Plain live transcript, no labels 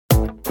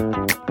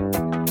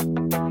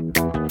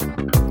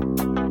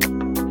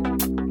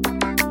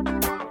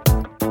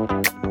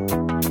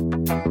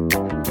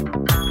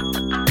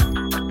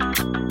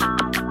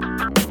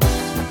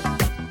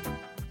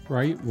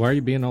Why are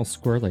you being all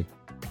squirrely?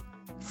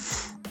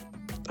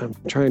 I'm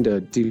trying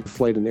to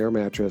deflate an air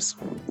mattress.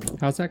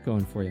 How's that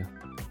going for you?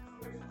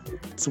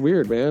 It's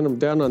weird, man. I'm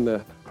down on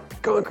the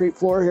concrete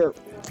floor here.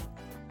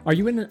 Are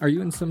you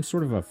in some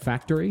sort of a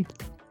factory?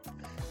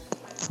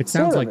 It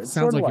sounds like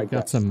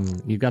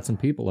you've got some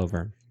people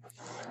over.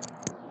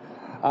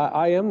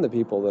 I am the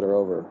people that are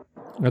over.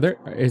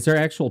 Is there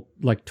actual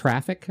like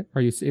traffic?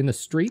 Are you in the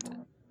street?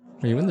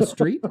 Are you in the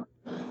street?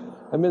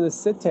 I'm in the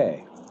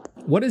city.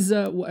 What is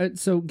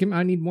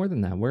I need more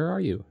than that. Where are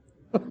you?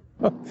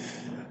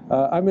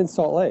 I'm in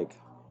Salt Lake.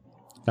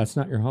 That's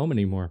not your home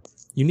anymore.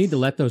 You need to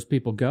let those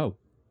people go.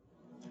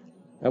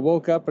 I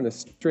woke up in a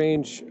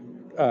strange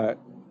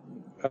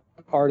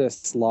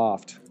artist's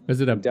loft.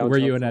 Is it were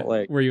you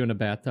in a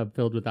bathtub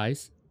filled with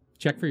ice?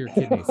 Check for your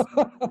kidneys.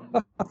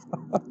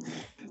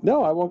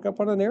 No, I woke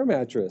up on an air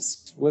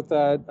mattress with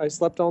I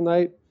slept all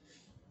night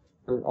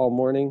or all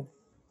morning,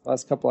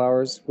 last couple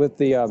hours with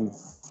the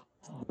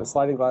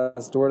sliding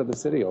glass door to the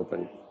city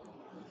open.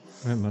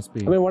 It must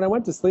be. I mean, when I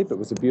went to sleep, it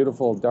was a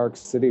beautiful dark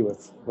city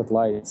with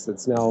lights.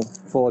 It's now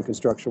full of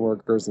construction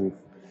workers and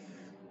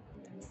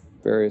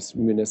various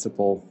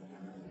municipal.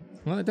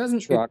 Well, it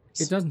doesn't.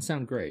 It doesn't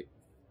sound great.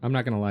 I'm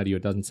not going to lie to you.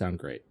 It doesn't sound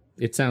great.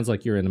 It sounds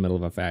like you're in the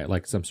middle of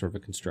like some sort of a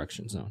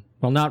construction zone.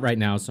 Well, not right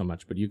now so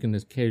much, but you can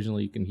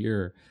occasionally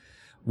hear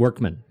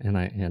workmen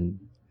and.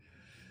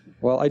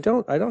 Well, I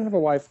don't have a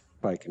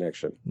Wi-Fi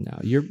connection. No,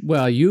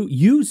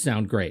 you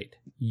sound great.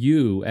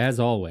 You, as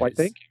always. Why,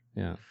 thank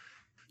you. Yeah.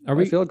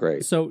 I feel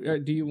great. So,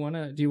 do you want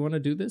to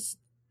do this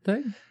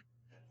thing?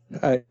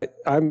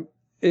 I'm.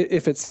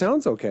 If it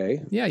sounds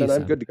okay, then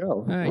I'm good to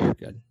go. You're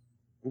good.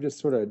 I'm just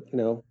sort of,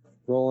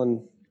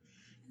 rolling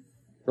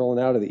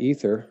out of the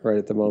ether right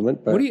at the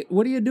moment. But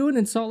what are you doing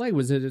in Salt Lake?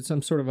 Was it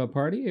some sort of a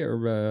party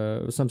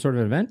or some sort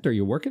of event? Are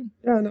you working?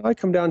 Yeah, no, I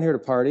come down here to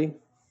party.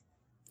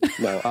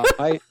 No,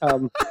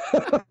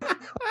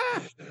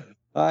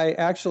 I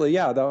actually,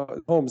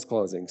 the home's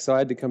closing, so I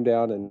had to come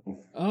down and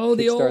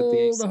the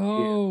old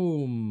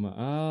home.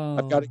 Oh,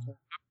 I've got to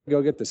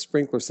go get the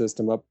sprinkler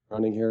system up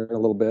running here in a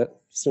little bit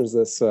as soon as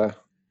this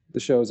the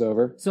show's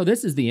over. So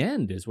this is the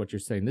end, is what you're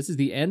saying. This is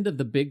the end of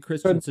the big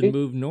Christensen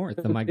move north,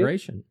 the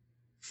migration.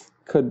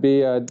 Could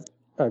be a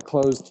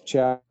closed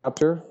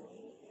chapter.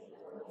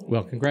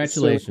 Well,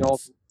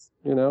 congratulations.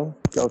 Go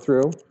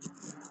through.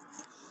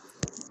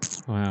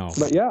 Wow.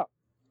 But yeah.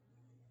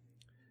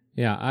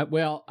 Yeah, I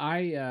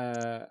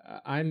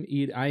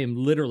am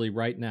literally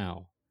right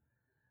now.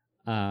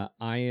 I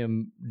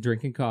am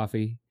drinking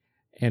coffee,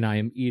 and I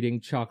am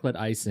eating chocolate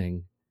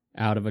icing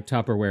out of a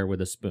Tupperware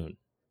with a spoon.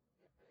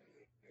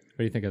 What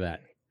do you think of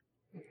that?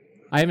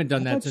 I haven't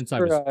done that since I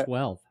was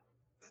 12.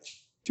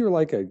 You're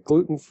like a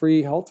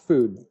gluten-free health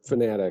food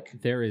fanatic.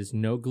 There is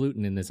no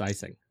gluten in this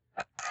icing.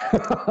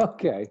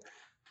 Okay.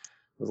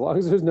 As long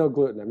as there's no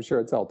gluten, I'm sure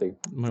it's healthy.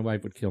 My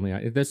wife would kill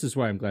me. This is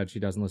why I'm glad she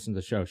doesn't listen to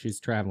the show. She's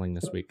traveling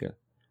this week.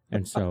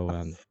 And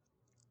so...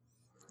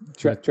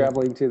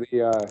 traveling to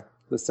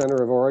the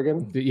center of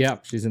Oregon? Yeah,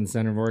 she's in the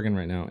center of Oregon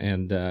right now.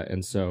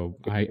 And so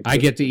I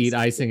get to eat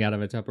icing out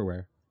of a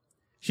Tupperware.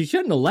 She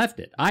shouldn't have left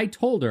it. I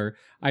told her,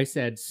 I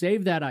said,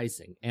 save that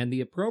icing. And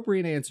the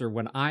appropriate answer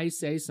when I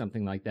say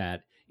something like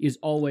that is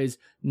always,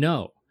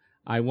 no,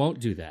 I won't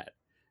do that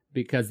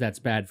because that's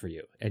bad for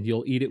you. And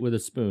you'll eat it with a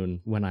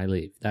spoon when I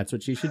leave. That's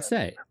what she should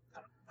say.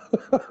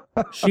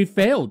 She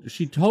failed.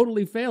 She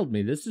totally failed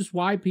me. This is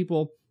why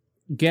people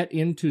get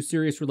into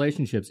serious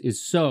relationships,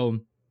 is so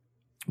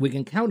we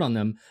can count on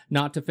them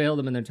not to fail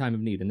them in their time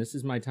of need. And this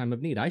is my time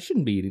of need. I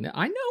shouldn't be eating it.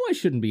 I know I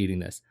shouldn't be eating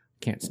this.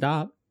 Can't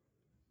stop.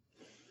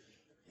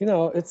 She's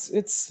got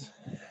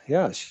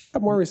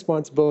more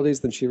responsibilities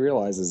than she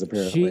realizes,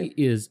 apparently.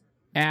 She is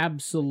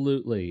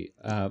absolutely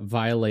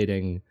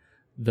violating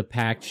the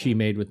pact she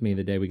made with me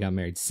the day we got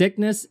married.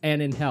 Sickness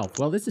and in health.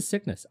 Well, this is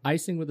sickness.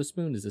 Icing with a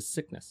spoon is a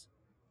sickness.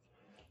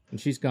 And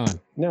she's gone.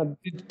 Now,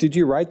 did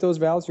you write those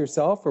vows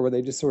yourself, or were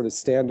they just sort of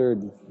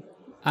standard?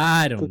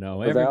 I don't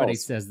know. Everybody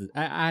says that.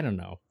 I don't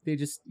know. They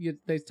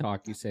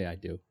talk. You say I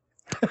do.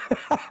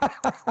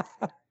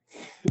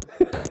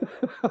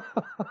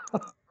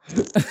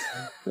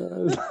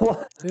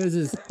 This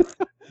is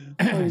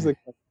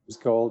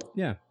cold.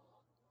 Yeah.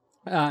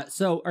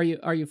 So are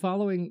you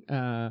following?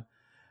 All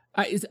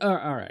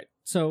right.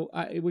 So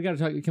we got to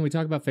talk. Can we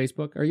talk about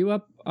Facebook? Are you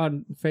up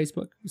on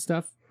Facebook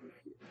stuff?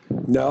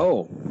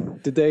 No.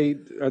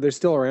 Are they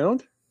still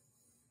around?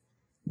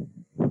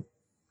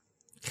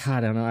 God,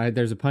 I don't know.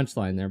 There's a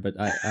punchline there, but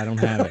I don't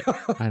have it.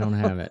 I don't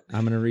have it.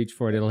 I'm going to reach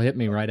for it. It'll hit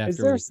me right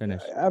after we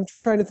finish. I'm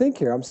trying to think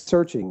here. I'm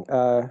searching.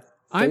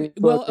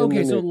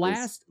 Okay. So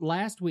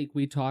last week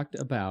we talked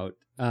about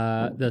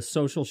the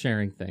social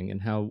sharing thing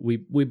and how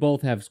we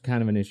both have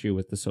kind of an issue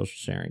with the social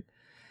sharing.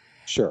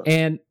 Sure.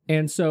 And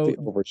so the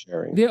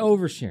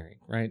oversharing,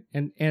 right?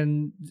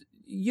 And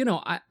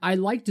I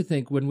like to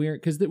think when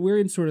because we're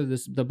in sort of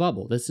the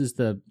bubble. This is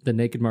the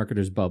naked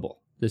marketer's bubble.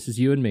 This is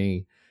you and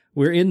me.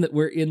 We're in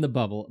the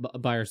bubble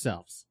by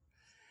ourselves.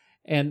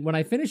 And when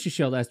I finished the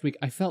show last week,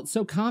 I felt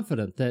so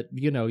confident that,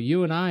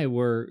 you and I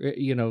were,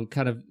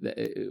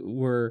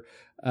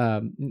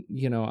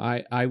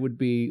 I would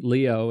be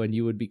Leo and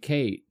you would be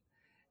Kate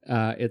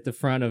at the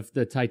front of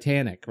the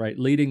Titanic, right?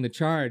 Leading the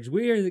charge.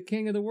 We are the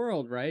king of the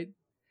world, right?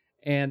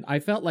 And I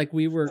felt like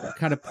we were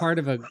kind of part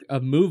of a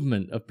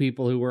movement of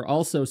people who were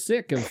also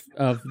sick of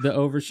the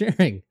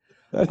oversharing.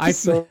 That's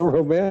so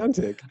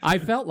romantic. I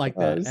felt like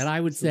that. And I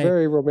would say,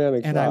 very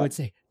romantic. And I would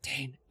say,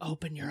 Dane,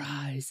 open your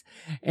eyes.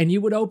 And you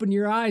would open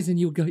your eyes and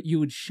you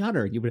would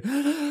shudder. You would,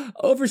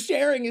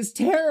 oversharing is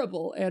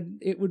terrible. And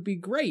it would be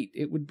great.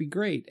 It would be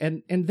great.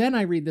 And then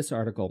I read this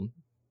article,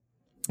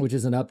 which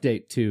is an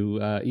update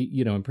to,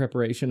 in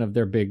preparation of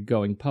their big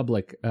going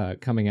public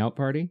coming out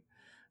party,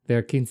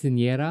 their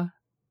quinceañera,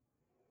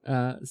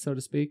 so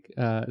to speak.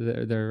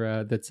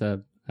 That's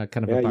a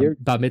kind of a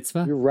bar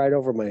mitzvah. You're right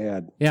over my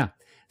head. Yeah.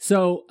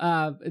 So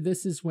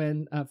this is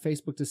when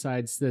Facebook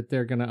decides that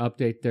they're going to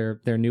update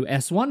their new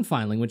S1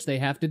 filing, which they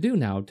have to do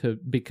now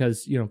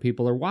because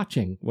people are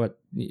watching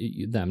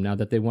them now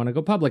that they want to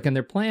go public, and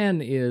their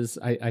plan is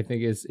I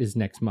think is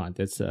next month.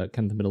 It's kind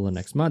of the middle of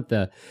next month.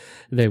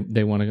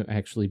 They want to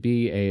actually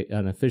be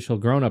an official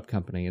grown-up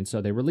company, and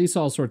so they release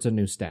all sorts of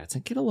new stats.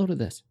 And get a load of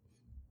this.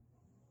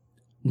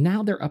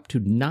 Now they're up to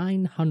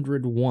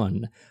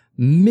 901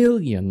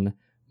 million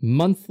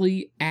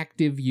monthly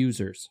active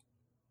users.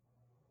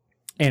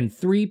 And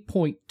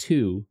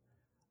 3.2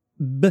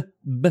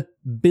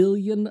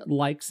 billion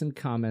likes and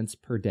comments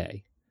per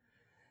day.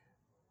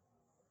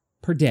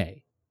 Per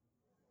day.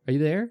 Are you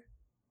there?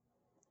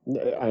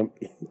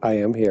 I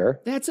am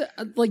here.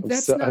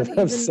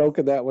 I'm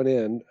soaking that one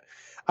in.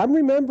 I'm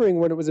remembering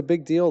when it was a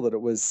big deal that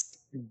it was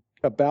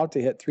about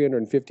to hit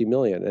 350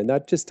 million, and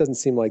that just doesn't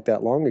seem like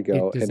that long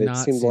ago. It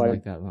seemed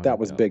like that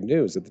was big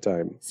news at the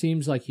time.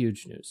 Seems like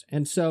huge news,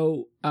 and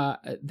so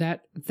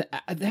that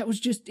was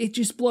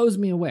just blows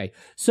me away.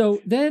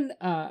 So then,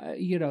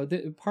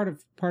 part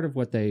of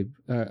what they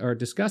are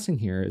discussing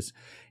here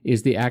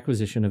is the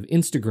acquisition of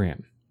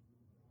Instagram.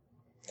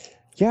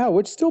 Yeah,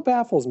 which still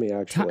baffles me,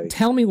 actually.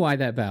 Tell me why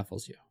that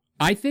baffles you.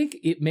 I think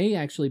it may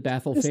actually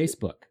baffle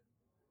Facebook.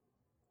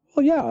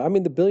 Well, yeah. I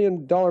mean, the $1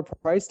 billion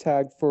price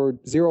tag for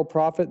 0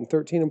 profit and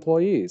 13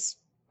 employees.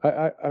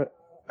 I'm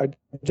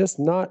just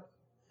not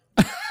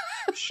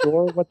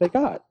sure what they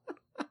got.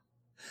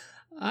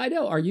 I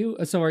know. Are you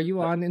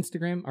on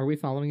Instagram? Are we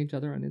following each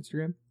other on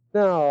Instagram?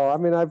 No, I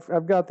mean,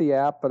 I've got the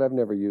app, but I've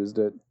never used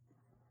it.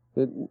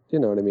 You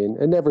know what I mean?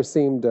 It never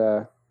seemed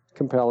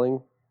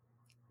compelling.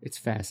 It's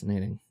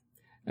fascinating.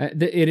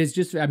 It is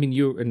just, I mean,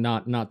 you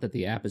not that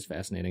the app is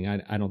fascinating.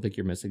 I don't think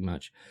you're missing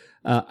much.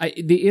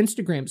 The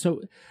Instagram.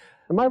 So,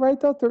 am I right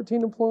though?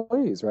 13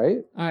 employees, right?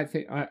 I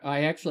think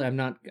I'm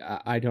not.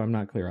 I'm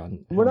not clear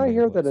on. When I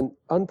hear that an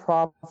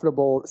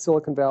unprofitable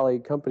Silicon Valley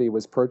company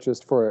was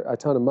purchased for a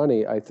ton of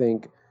money, I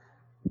think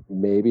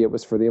maybe it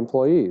was for the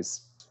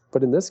employees.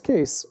 But in this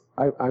case,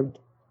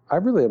 I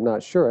really am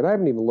not sure, and I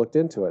haven't even looked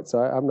into it. So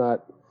I'm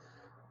not.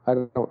 I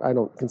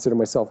don't consider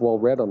myself well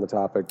read on the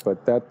topic,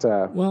 but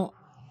that. Well.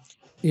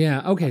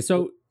 Yeah. Okay.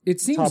 So it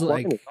seems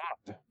like,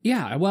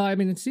 yeah. Well, I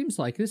mean, it seems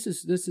like this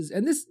is,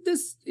 and this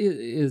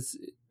is,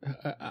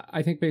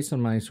 I think, based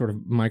on my sort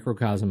of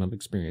microcosm of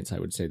experience, I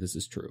would say this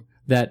is true.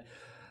 That,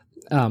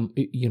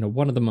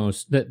 one of the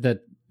most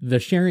that the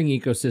sharing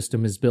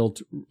ecosystem is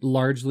built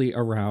largely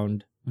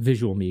around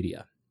visual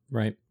media,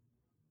 right?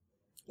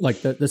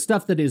 Like the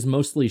stuff that is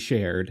mostly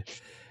shared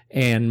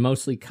and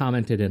mostly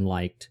commented and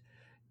liked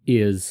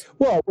is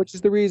which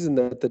is the reason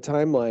that the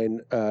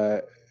timeline.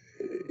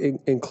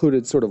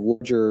 Included sort of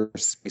larger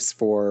space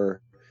for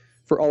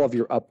all of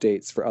your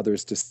updates for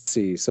others to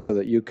see, so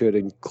that you could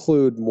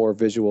include more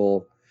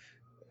visual,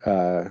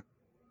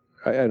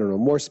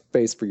 more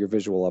space for your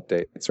visual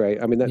updates,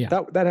 right? I mean,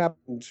 that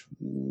happened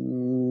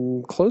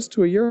close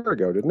to a year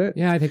ago, didn't it?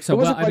 Yeah, I think so. It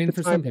wasn't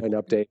for some people,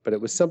 update, but it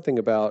was something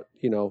about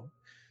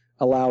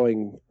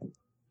allowing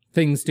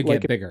things to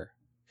get bigger.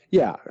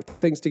 Yeah,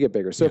 things to get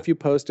bigger. So if you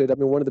posted, I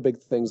mean, one of the big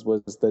things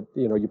was that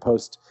you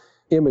post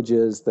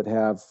images that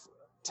have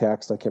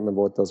text. I can't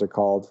remember what those are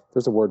called.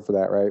 There's a word for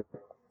that, right?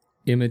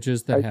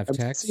 Images that have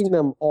text? I'm seeing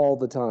them all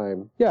the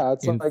time. Yeah,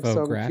 it's like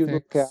some cute little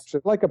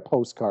caption, like a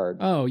postcard.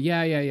 Oh,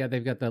 yeah.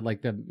 They've got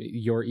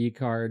your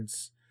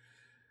e-cards.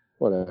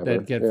 Whatever.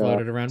 That get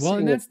floated around. Well,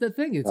 and that's the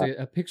thing. It's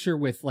a picture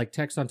with like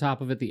text on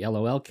top of it, the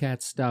LOL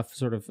cat stuff,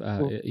 sort of,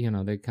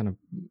 they kind of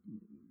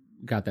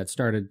got that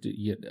started.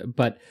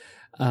 But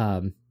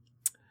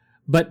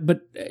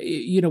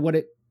what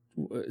it,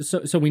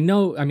 So we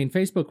know, I mean,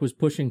 Facebook was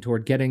pushing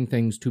toward getting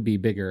things to be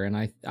bigger.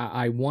 And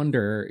I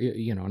wonder,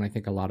 and I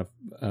think a lot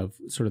of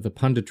sort of the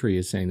punditry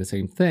is saying the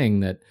same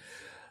thing, that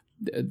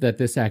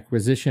this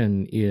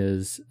acquisition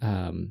is,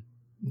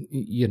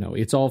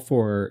 it's all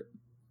for,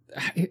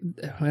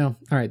 well,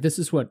 all right, this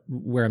is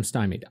where I'm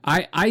stymied.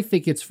 I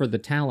think it's for the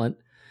talent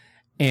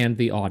and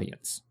the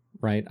audience,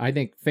 right? I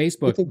think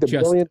Facebook I think the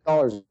 $1 billion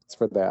is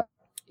for that.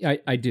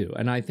 I do.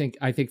 And I think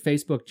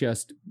Facebook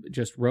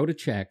just wrote a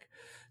check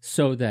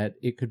so that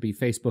it could be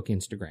Facebook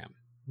Instagram,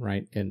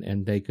 right?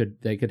 And they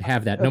could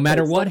have that no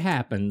matter what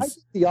happens. I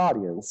get the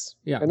audience,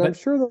 Yeah, and I'm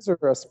sure those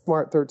are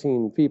smart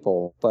 13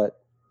 people. But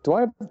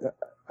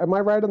am I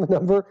right on the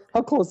number?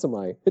 How close am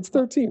I? It's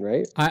 13,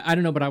 right? I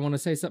don't know, but I want to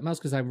say something else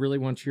because I really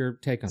want your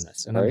take on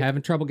this, and I'm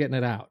having trouble getting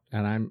it out.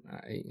 And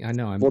I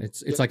know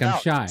it's like I'm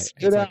shy.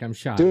 It's like I'm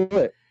shy. Do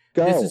it.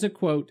 Go. This is a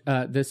quote.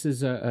 This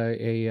is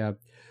a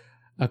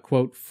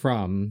quote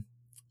from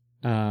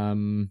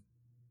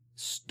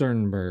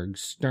Sternberg.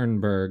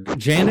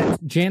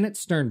 Janet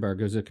Sternberg,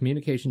 who's a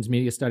communications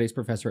media studies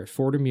professor at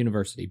Fordham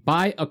University.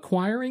 By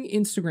acquiring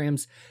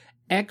Instagram's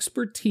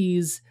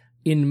expertise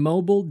in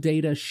mobile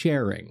data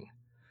sharing,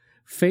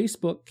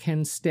 Facebook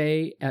can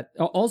stay at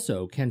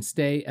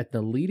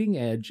the leading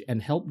edge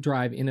and help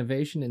drive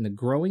innovation in the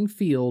growing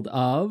field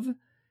of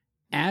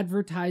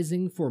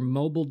advertising for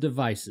mobile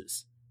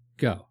devices.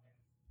 Go.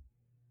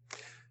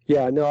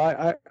 Yeah, no,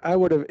 I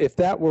would have, if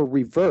that were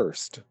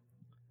reversed,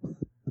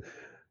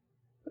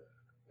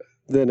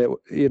 then it,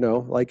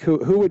 like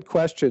who would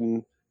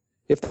question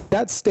if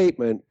that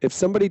statement, if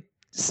somebody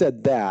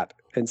said that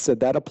and said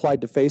that applied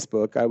to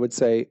Facebook, I would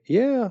say,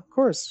 yeah, of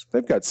course,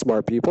 they've got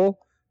smart people.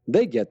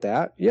 They get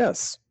that.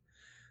 Yes.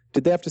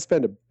 Did they have to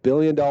spend $1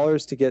 billion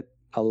to get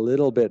a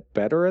little bit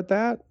better at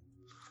that?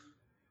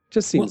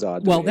 Just seems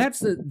odd. Well, that's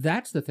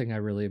the thing I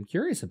really am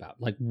curious about.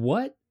 Like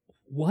what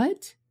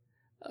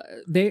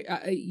they,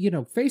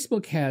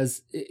 Facebook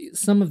has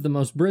some of the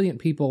most brilliant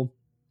people,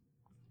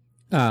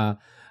 in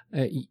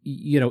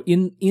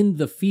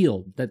the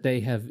field that they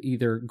have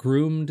either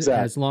groomed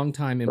as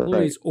longtime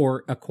employees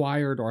or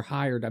acquired or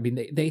hired. I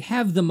mean, they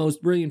have the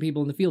most brilliant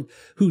people in the field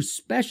whose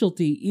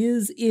specialty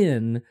is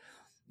in,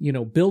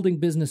 building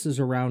businesses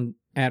around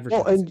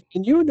advertising. Well,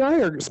 and you and I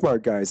are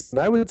smart guys, and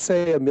I would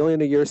say $1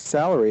 million a year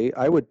salary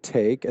I would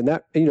take, and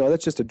that,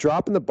 that's just a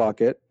drop in the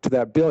bucket to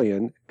that $1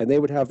 billion, and they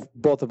would have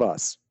both of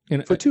us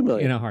for $2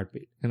 million in a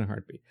heartbeat.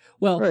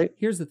 Well,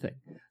 Here's the thing.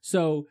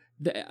 So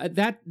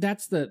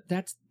that's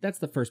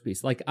the first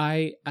piece. Like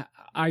I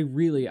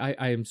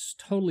am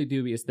totally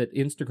dubious that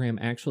Instagram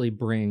actually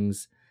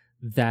brings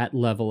that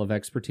level of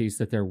expertise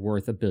that they're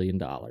worth $1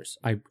 billion.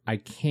 I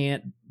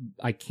can't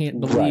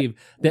believe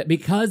that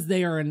because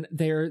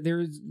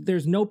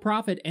there's no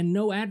profit and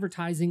no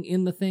advertising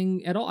in the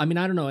thing at all. I mean,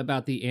 I don't know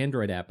about the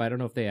Android app. I don't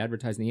know if they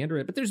advertise in the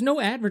Android, but there's no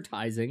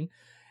advertising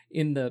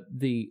in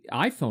the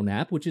iPhone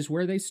app, which is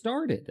where they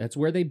started. That's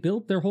where they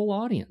built their whole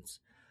audience.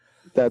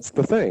 That's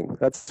the thing.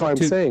 That's what I'm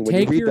saying. When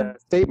you read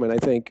that statement, I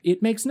think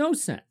it makes no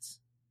sense.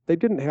 They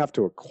didn't have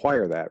to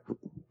acquire that.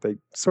 They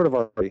sort of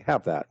already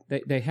have that.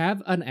 They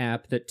have an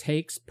app that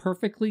takes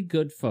perfectly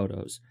good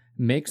photos,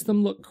 makes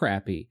them look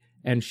crappy,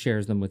 and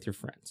shares them with your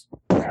friends.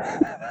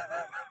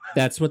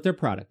 That's what their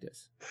product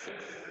is.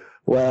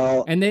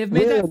 Well, and they've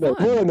made that fun.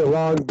 We're in the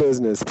wrong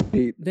business,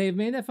 Pete. They've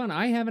made that fun.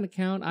 I have an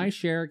account. I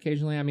share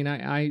occasionally. I mean,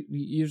 I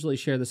usually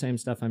share the same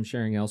stuff I'm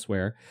sharing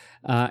elsewhere.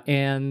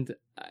 And,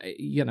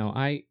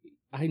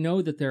 I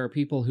know that there are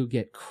people who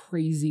get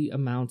crazy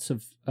amounts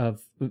of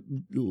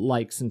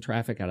likes and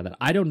traffic out of that.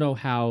 I don't know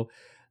how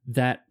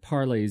that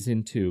parlays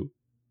into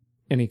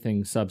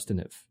anything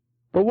substantive.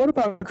 But what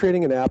about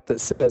creating an app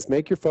that says,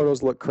 make your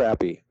photos look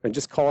crappy and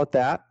just call it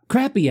that?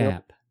 Crappy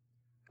app.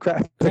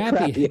 The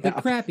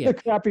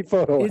crappy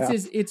photo app.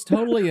 It's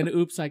totally an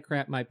oops, I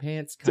crap my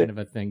pants kind of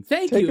a thing.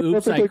 Thank you,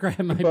 oops, I crap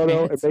my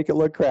photo pants. And make it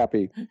look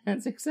crappy.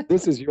 That's exactly.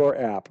 This is your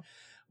app.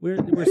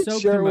 We're so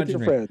share it with your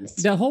friends.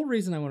 The whole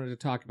reason I wanted to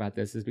talk about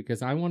this is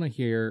because I want to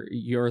hear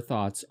your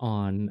thoughts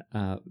on,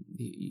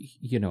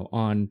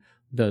 on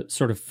the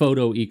sort of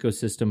photo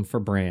ecosystem for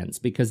brands,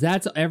 because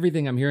that's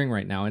everything I'm hearing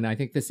right now. And I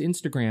think this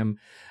Instagram,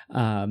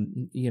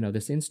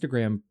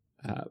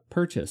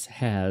 purchase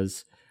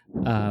has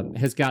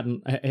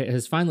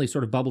finally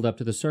sort of bubbled up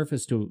to the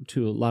surface to a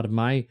lot of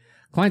my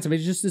clients. I mean,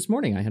 just this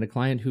morning, I had a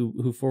client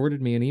who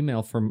forwarded me an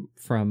email from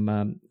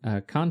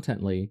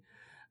Contently.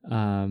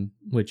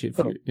 Which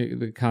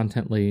the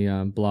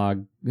Contently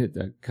blog,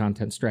 the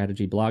content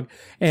strategy blog,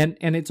 and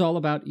it's all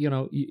about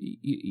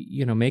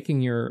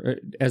making your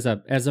as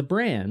a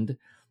brand,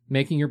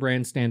 making your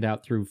brand stand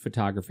out through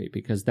photography,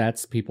 because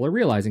people are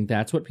realizing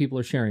that's what people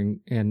are sharing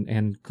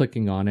and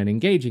clicking on and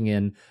engaging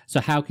in. So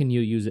how can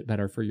you use it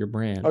better for your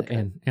brand?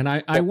 Okay. And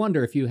I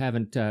wonder if you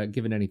haven't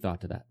given any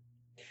thought to that.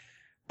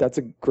 That's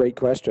a great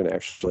question,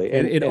 actually.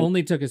 And it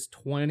only took us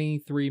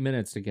 23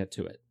 minutes to get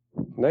to it.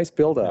 Nice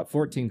build up.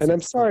 14. And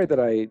I'm sorry that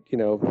I,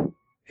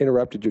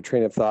 interrupted your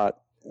train of thought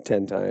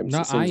 10 times.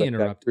 No, I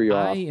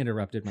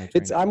interrupted my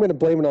train. I'm going to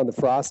blame it on the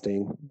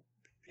frosting,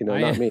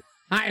 not me.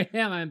 I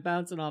am. I'm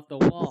bouncing off the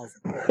walls.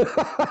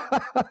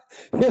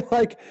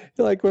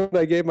 like when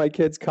I gave my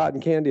kids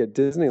cotton candy at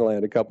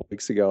Disneyland a couple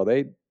weeks ago.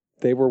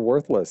 They were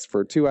worthless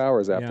for 2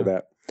 hours after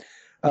that.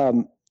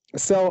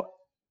 So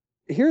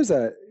here's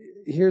a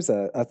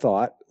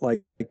thought.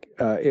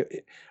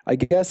 I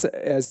guess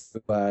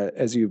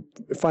as you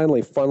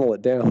finally funnel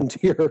it down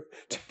to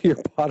your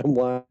bottom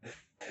line,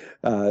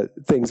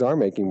 things are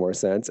making more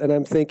sense. And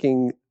I'm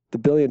thinking the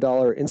 $1 billion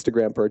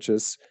Instagram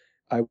purchase,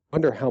 I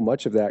wonder how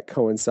much of that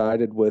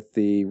coincided with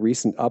the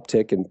recent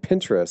uptick in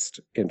Pinterest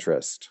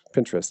interest.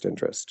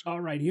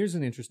 All right, here's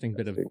an interesting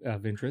bit of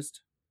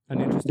interest. An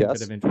interesting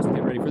bit of interest.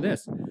 Get ready for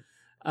this.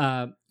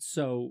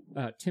 So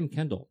Tim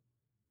Kendall,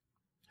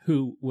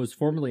 who was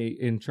formerly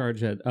in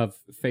charge of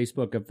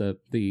Facebook, of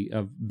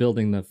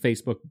building the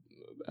Facebook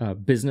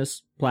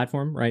business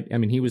platform, right? I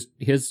mean,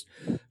 his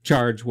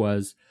charge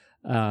was.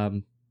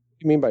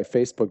 You mean by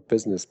Facebook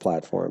business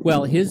platform?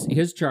 Well,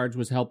 his charge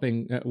was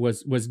helping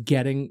was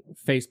getting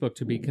Facebook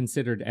to be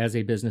considered as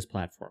a business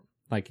platform.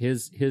 Like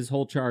his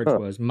whole charge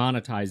was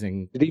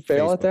monetizing. Did he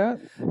fail Facebook. at that?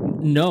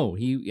 No,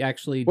 he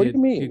actually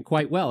did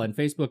quite well. And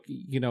Facebook,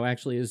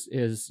 actually is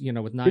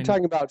with 9. You're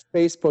talking about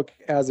Facebook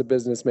as a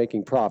business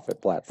making profit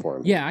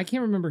platform. Yeah, I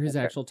can't remember his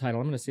actual title.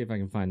 I'm going to see if I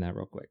can find that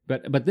real quick.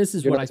 But this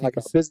is You're what not I think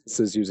talking about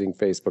businesses using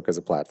Facebook as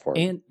a platform.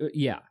 And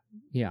yeah.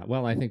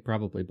 Well, I think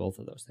probably both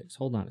of those things.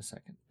 Hold on a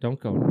second.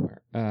 Don't go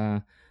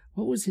anywhere.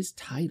 What was his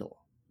title?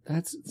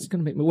 It's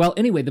going to make me. Well,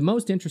 anyway, the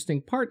most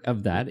interesting part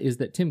of that is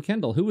that Tim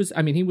Kendall, he was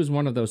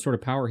one of those sort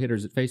of power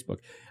hitters at Facebook,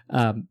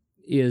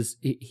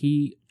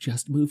 he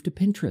just moved to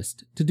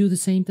Pinterest to do the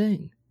same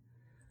thing.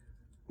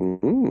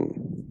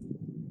 Mm-hmm.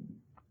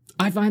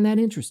 I find that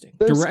interesting.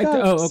 Okay.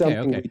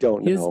 We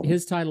don't know.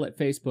 His title at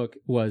Facebook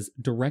was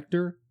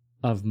Director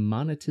of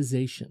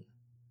Monetization.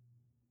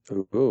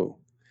 Ooh.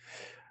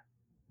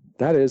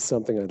 That is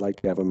something I'd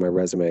like to have on my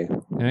resume.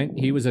 Right?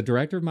 He was a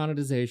director of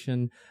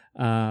monetization.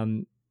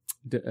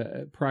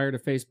 Prior to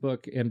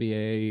Facebook,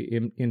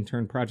 MBA,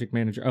 intern project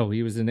manager. Oh,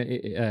 he was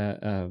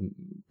a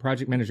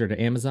project manager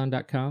to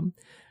Amazon.com.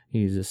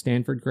 He's a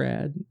Stanford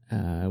grad.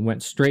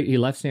 He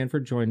left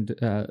Stanford, joined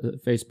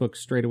Facebook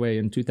straight away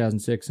in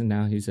 2006, and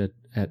now he's at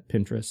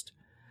Pinterest.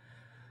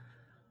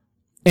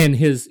 And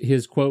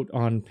his quote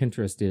on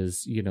Pinterest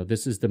is,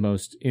 this is the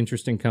most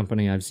interesting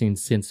company I've seen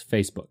since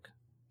Facebook.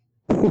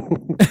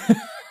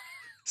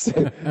 It's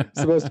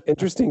the most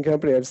interesting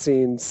company I've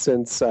seen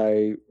since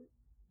I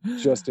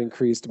just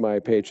increased my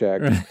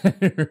paycheck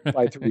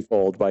by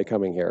threefold by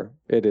coming here.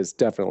 It is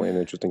definitely an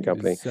interesting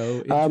company.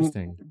 So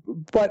interesting.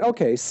 But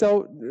okay,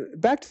 so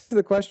back to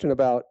the question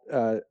about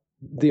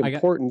the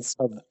importance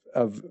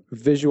of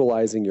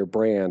visualizing your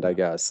brand, I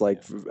guess,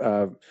 like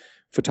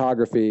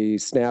photography,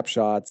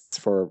 snapshots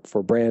for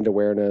brand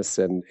awareness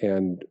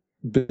and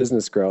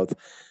business growth.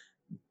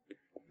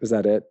 Is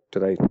that it?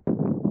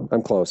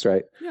 I'm close,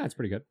 right? Yeah, it's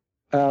pretty good.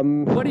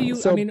 What do you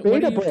tell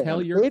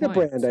your Beta clients?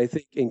 Brand, I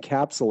think,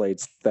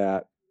 encapsulates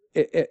that.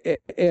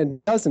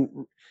 And doesn't,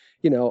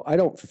 I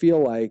don't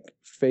feel like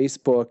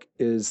Facebook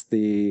is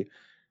the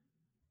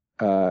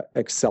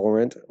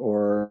accelerant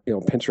or,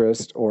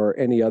 Pinterest or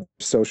any other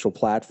social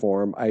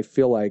platform. I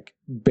feel like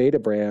Beta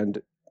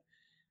Brand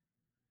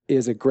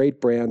is a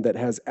great brand that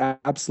has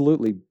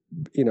absolutely,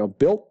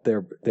 built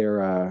their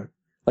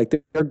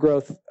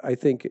growth, I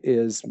think,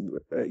 is,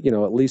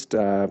 at least,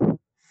 30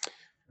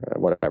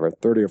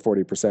 or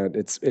 40%.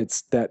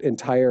 It's that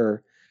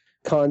entire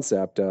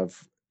concept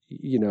of,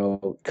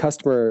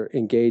 customer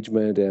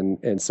engagement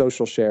and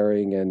social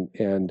sharing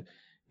and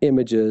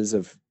images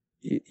of,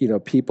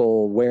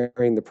 people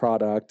wearing the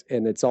product,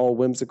 and it's all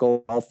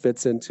whimsical, all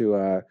fits into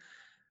a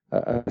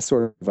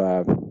sort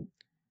of,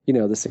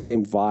 the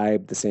same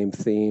vibe, the same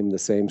theme, the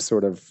same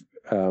sort of,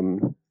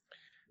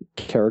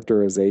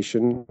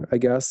 characterization, I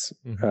guess.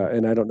 Mm-hmm.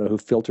 And I don't know who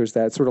filters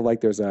that. It's sort of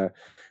like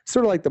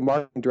the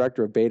marketing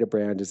director of Beta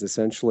Brand is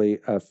essentially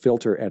a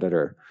filter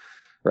editor,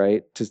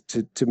 right?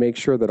 To make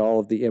sure that all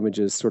of the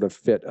images sort of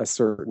fit a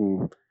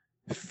certain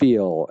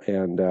feel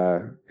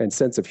and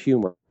sense of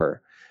humor.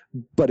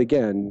 But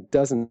again,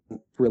 doesn't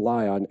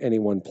rely on any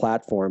one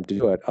platform to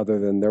do it other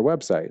than their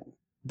website.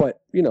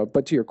 But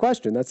to your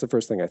question, that's the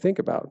first thing I think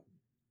about.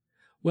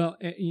 Well,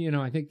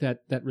 I think that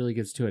really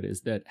gets to it,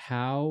 is that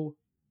how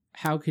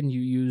can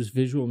you use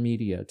visual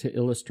media to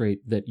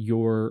illustrate that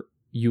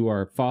you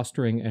are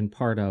fostering and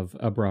part of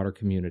a broader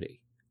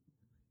community?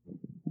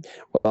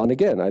 Well, and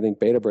again, I think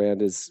Beta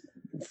Brand is,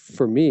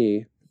 for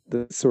me,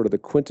 the sort of the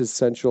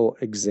quintessential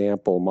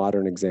example,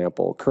 modern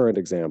example, current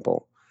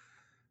example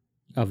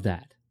of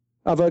that.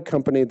 Of a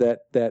company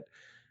that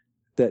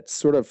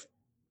sort of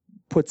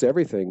puts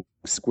everything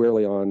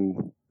squarely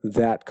on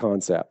that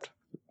concept.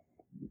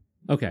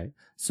 Okay.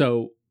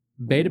 So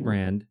Beta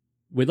Brand,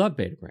 we love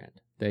Beta Brand.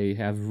 They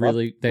have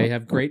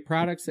great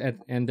products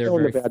and they're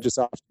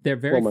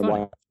very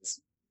funny.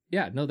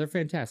 Yeah, no, they're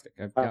fantastic.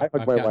 I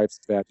like my wife's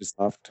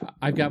Badgesoft.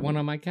 I've got one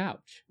on my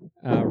couch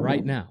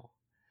right now.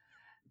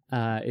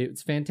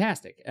 It's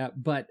fantastic.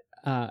 But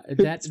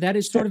that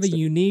is sort of a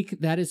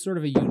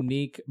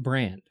unique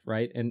brand,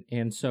 right?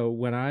 And so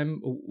when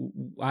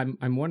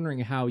I'm wondering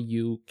how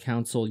you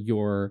counsel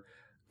your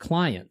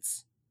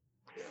clients.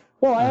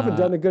 Well, I haven't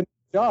done a good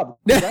job.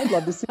 I'd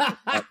love to see that.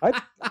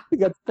 I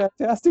think that's a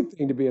fantastic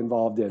thing to be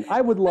involved in.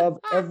 I would love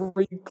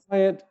every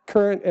client,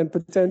 current and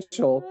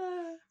potential,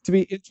 to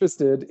be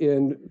interested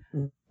in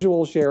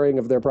visual sharing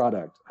of their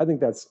product. I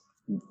think that's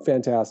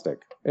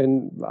fantastic.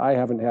 And I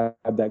haven't had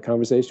that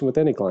conversation with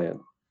any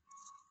client.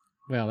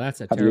 Well,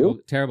 that's a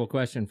terrible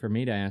question for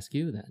me to ask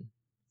you then.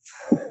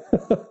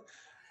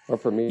 or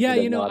for me Yeah,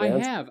 to you know, not I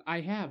answer.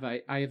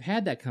 have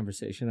had that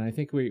conversation. I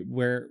think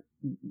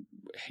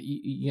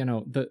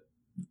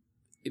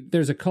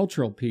there's a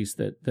cultural piece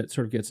that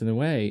sort of gets in the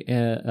way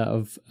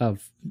of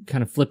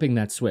kind of flipping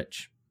that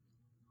switch.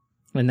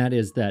 And that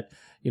is that,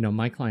 you know,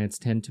 my clients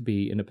tend to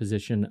be in a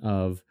position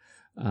of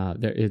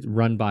it's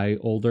run by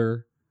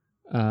older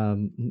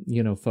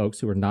you know, folks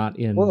who are not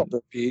in Well,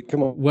 Pete,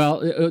 come on.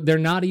 well, they're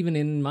not even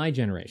in my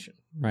generation,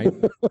 right?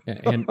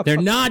 And they're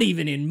not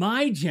even in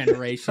my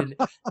generation.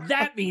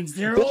 That means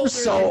they're older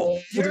so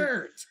than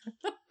dirt.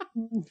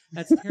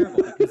 That's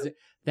terrible because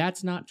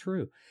that's not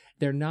true.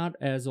 They're not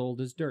as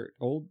old as dirt.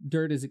 Old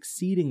dirt is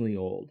exceedingly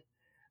old.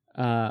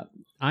 I'm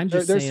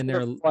just saying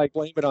they're like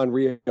blame it on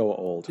Rio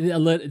old.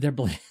 They're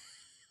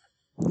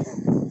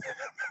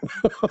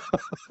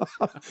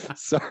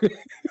Sorry.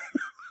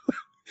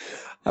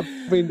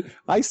 I mean,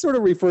 I sort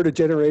of refer to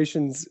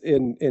generations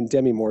in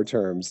Demi Moore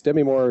terms.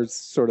 Demi Moore is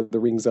sort of the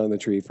rings on the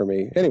tree for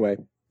me. Anyway.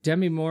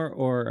 Demi Moore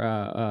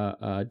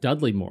or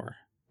Dudley Moore?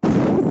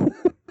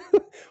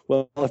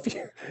 Well,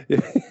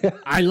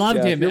 I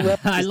loved him.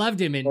 I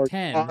loved him in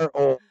 10.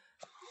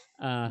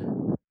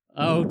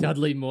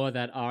 Dudley Moore,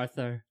 that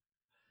Arthur.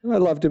 I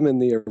loved him in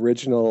the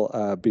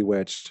original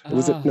Bewitched.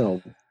 Was it?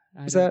 No.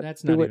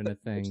 That's not even a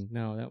thing.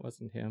 No, that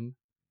wasn't him.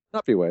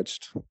 Not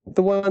Bewitched.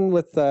 The one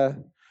with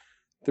the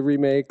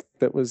remake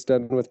that was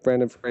done with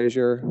Brandon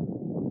Fraser.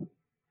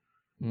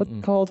 What's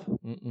it called?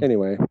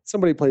 Anyway,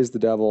 somebody plays the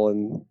devil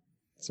and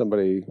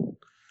somebody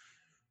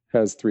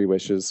has 3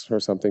 wishes or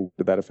something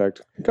to that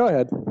effect. Go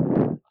ahead.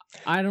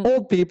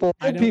 Old people.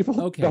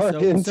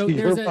 Okay, so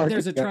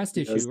there's a trust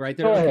issue right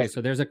there. Okay, so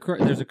there's a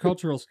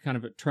cultural kind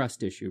of a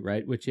trust issue,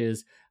 right? Which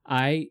is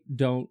I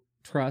don't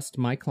trust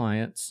my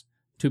clients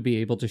to be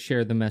able to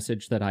share the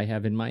message that I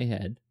have in my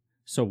head.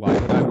 So why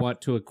would I want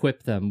to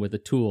equip them with a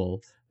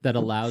tool that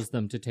allows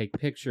them to take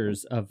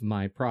pictures of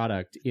my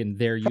product in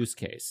their use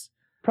case?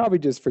 Probably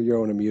just for your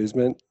own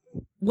amusement.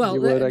 Well,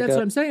 that's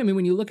what I'm saying. I mean,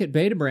 when you look at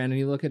Betabrand and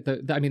you look at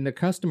the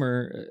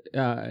customer,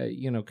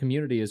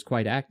 community is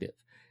quite active.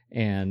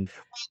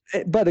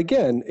 But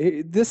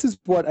again, this is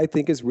what I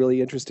think is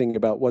really interesting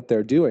about what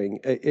they're doing.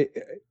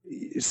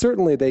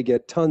 Certainly, they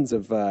get tons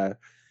of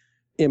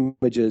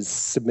images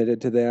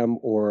submitted to them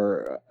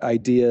or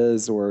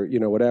ideas or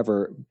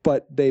whatever.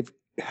 But they've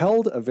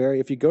held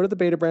if you go to the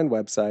Betabrand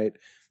website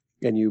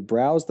and you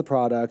browse the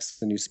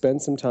products and you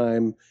spend some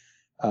time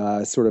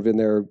sort of in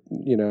their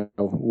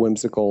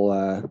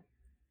whimsical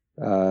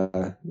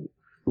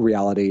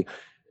reality,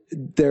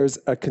 there's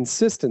a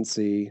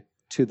consistency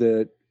to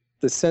the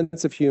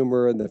sense of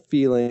humor and the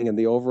feeling and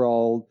the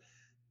overall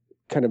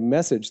kind of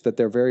message that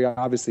they're very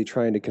obviously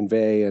trying to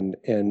convey and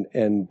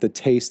the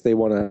taste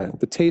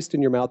the taste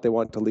in your mouth they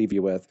want to leave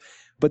you with.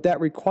 But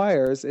that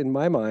requires, in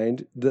my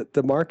mind, that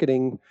the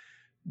marketing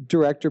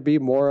director be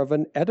more of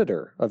an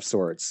editor of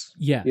sorts.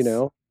 Yes.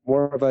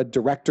 More of a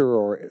director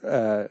or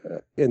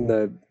in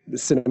the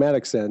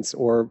cinematic sense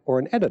or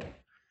an editor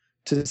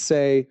to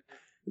say,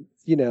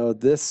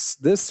 this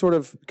sort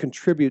of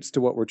contributes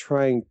to what we're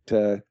trying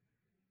to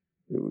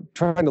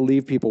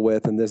leave people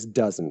with, and this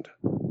doesn't.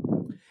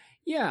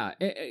 Yeah,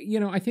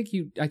 I think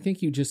you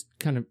just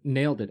kind of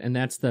nailed it, and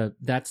that's the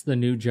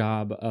new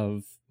job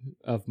of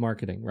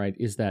marketing, right?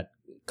 Is that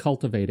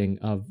cultivating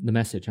of the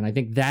message, and I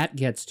think that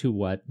gets to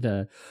what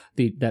that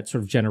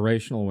sort of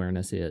generational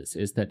awareness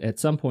is that at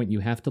some point you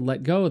have to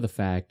let go of the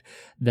fact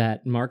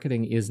that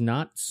marketing is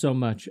not so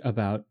much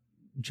about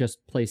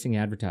just placing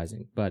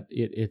advertising, but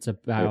it's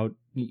about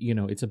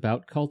it's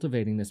about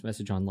cultivating this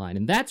message online,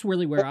 and that's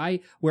really where I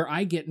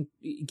get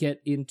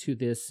into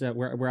this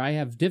where I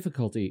have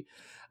difficulty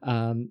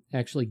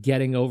actually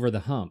getting over the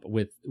hump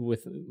with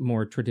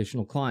more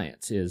traditional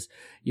clients is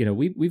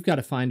we've got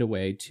to find a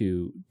way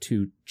to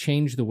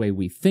change the way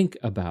we think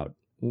about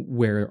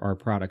where our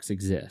products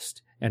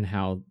exist and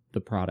how the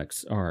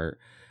products are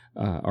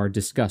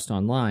discussed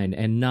online,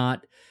 and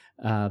not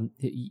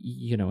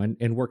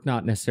and work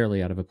not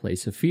necessarily out of a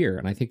place of fear.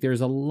 And I think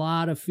there's a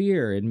lot of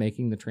fear in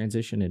making the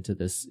transition into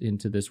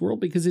this world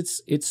because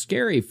it's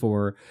scary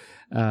for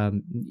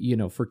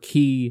for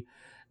key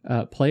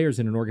players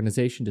in an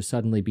organization to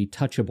suddenly be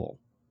touchable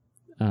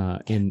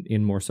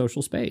in more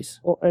social space.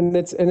 Well, and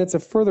it's a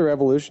further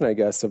evolution, I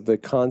guess, of the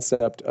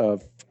concept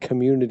of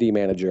community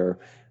manager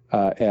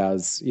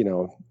as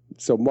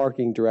so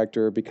marketing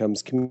director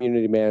becomes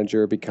community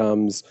manager,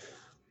 becomes,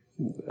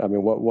 I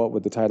mean, what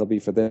would the title be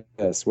for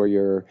this? Where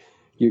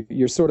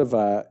you're sort of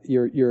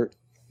your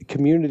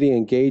community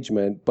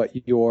engagement, but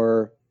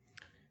you're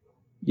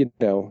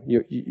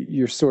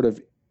sort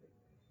of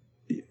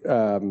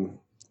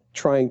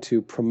trying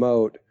to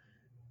promote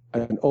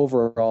an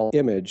overall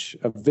image,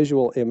 a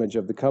visual image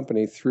of the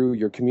company through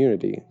your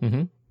community,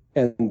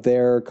 and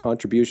their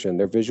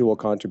visual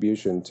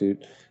contribution to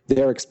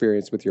their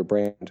experience with your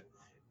brand.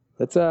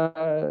 It's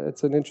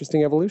an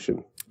interesting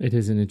evolution. It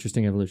is an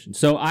interesting evolution.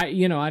 So I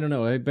don't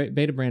know.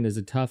 Betabrand is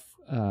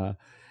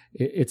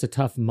it's a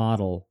tough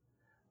model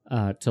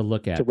to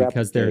look at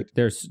because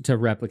there's to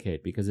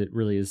replicate, because it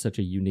really is such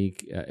a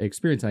unique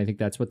experience. And I think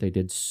that's what they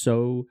did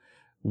so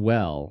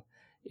well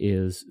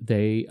is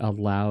they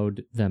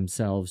allowed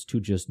themselves to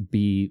just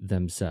be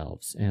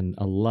themselves. And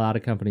a lot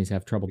of companies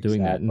have trouble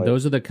doing that. And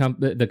those are the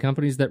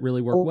companies that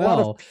really work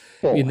well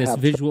in this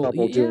visual.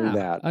 Doing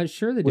that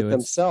sure they do. With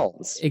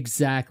themselves.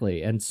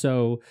 Exactly. And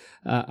so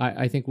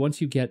I think once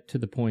you get to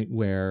the point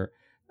where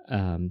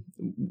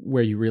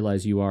you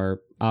realize you are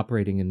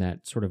operating in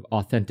that sort of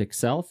authentic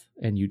self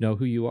and you know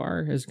who you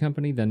are as a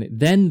company,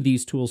 then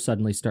these tools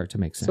suddenly start to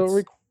make sense. So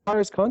it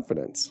requires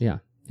confidence. Yeah.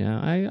 Yeah,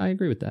 I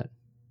agree with that.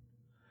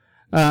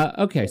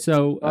 Okay,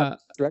 so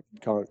direct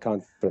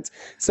confidence.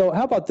 So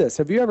how about this?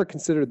 Have you ever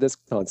considered this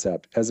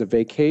concept as a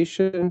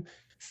vacation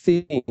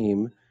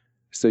theme?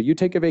 So you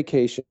take a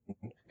vacation,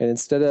 and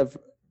instead of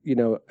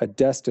a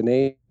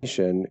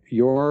destination,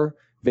 your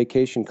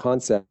vacation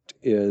concept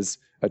is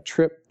a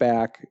trip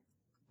back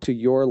to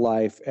your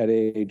life at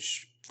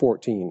age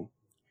 14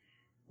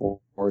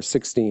 or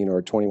 16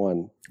 or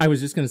 21. I was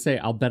just going to say,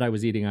 I'll bet I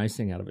was eating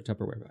icing out of a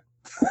Tupperware bag.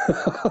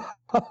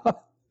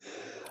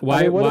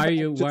 Why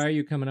are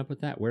you coming up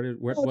with that? What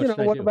should I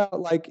do? What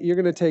about you're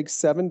going to take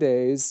 7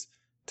 days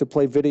to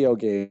play video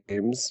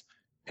games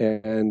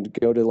and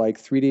go to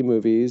 3D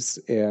movies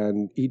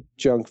and eat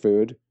junk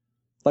food,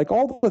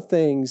 all the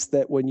things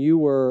that when you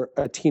were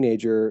a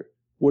teenager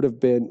would have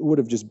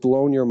just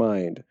blown your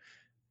mind,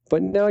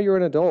 but now you're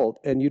an adult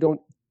and you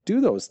don't do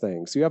those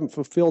things. You haven't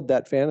fulfilled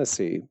that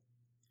fantasy.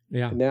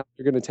 Yeah. And now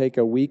you're going to take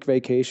a week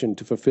vacation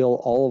to fulfill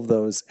all of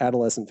those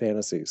adolescent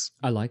fantasies.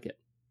 I like it.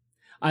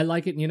 I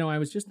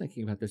was just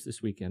thinking about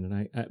this weekend,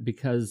 and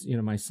because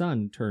my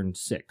son turned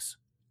 6,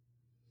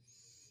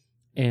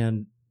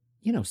 and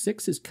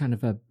 6 is kind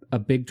of a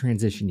big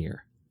transition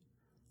year,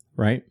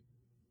 right?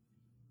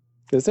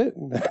 Is it?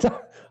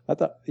 I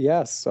thought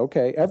yes.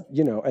 Okay.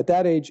 At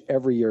that age,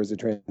 every year is a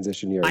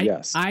transition year.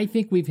 Yes. I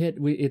think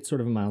it's sort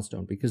of a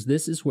milestone because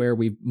this is where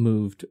we've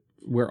moved,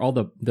 where all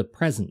the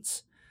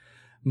presents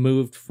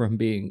moved from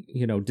being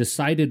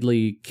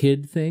decidedly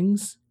kid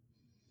things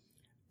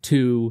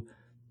to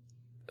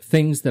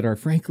things that are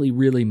frankly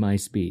really my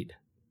speed,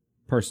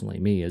 personally,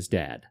 me as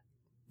dad.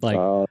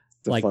 Now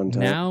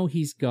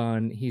he's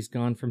gone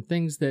from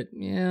things that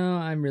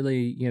I'm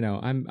really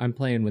I'm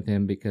playing with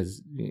him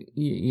because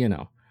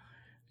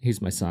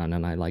he's my son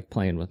and I like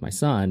playing with my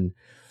son,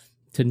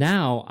 to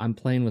now I'm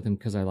playing with him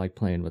because I like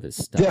playing with his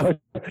stuff.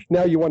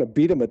 Now you want to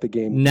beat him at the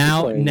game.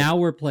 Now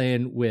we're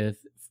playing with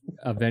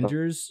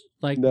Avengers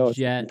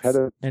jets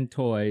and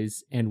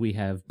toys, and we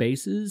have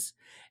bases,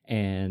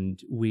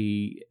 and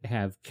we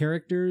have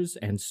characters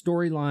and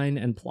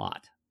storyline and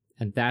plot,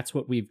 and that's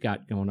what we've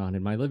got going on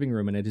in my living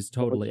room. And it is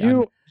totally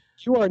you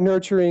are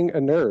nurturing a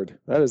nerd.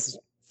 That is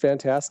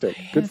fantastic.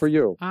 Good for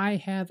you. I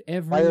have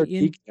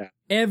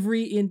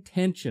every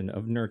intention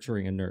of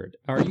nurturing a nerd.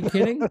 Are you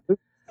kidding?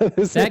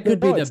 That could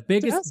be the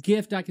biggest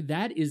gift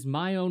that is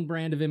my own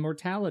brand of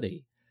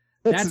immortality.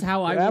 That's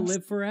how I will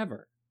live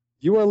forever.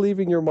 You are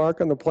leaving your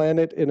mark on the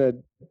planet in a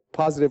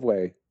positive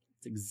way.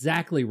 That's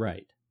exactly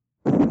right.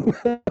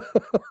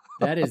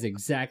 That is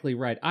exactly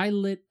right. I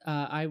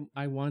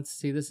once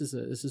see this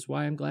is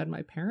why I'm glad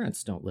my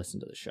parents don't listen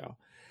to the show.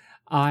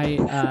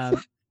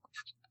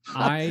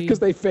 Because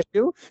they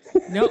fail.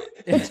 No.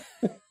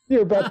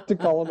 You're about to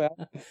call them out.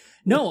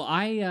 No,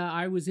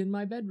 I was in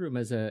my bedroom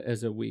as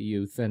a wee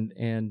youth, and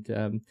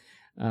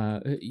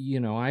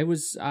I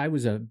was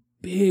a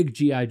big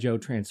G.I. Joe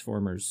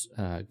Transformers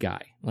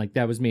guy.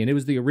 That was me, and it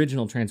was the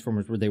original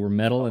Transformers where they were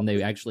metal and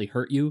they actually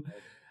hurt you.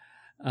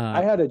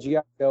 I had a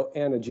G.I. Joe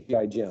and a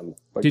G.I. Jim.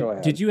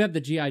 Did you have the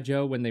G.I.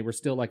 Joe when they were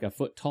still a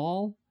foot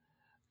tall,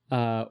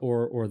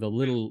 or the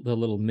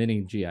little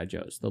mini G.I.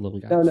 Joes, the little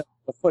guys? No, the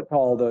foot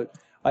tall, the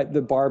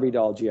Barbie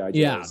doll G.I. Joes.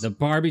 Yeah, the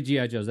Barbie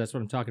G.I. Joes. That's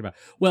what I'm talking about.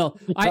 Well,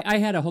 I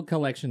had a whole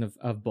collection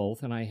of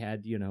both, and I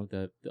had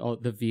the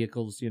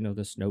vehicles, the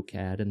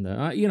Snowcat, and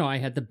the I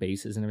had the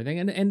bases and everything,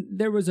 and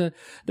there was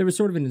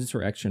sort of an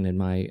insurrection in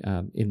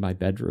my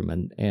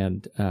bedroom,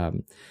 and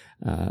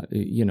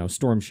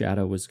Storm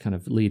Shadow was kind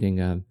of leading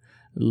an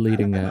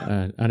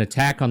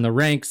attack on the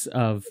ranks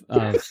of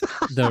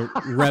the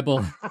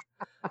rebel.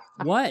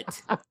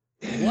 What?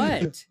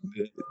 The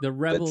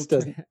rebel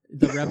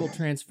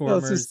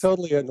Transformers. This is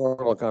totally a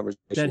normal conversation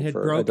that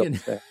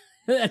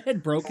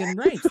had broken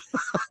ranks,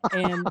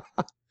 and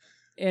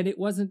it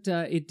wasn't.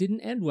 It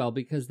didn't end well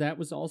because that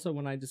was also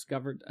when I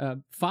discovered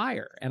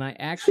fire, and I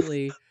had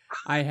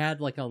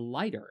a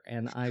lighter,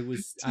 and I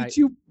was. Did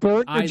you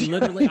burn? In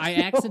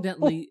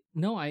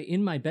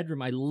my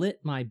bedroom I lit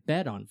my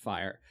bed on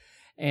fire.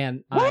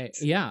 And what?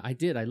 I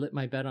did. I lit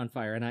my bed on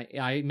fire, and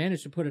I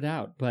managed to put it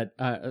out, but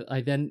I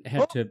then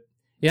had to.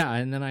 Yeah,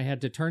 and then I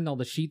had to turn all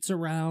the sheets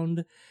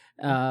around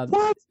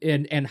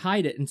and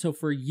hide it. And so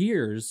for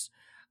years,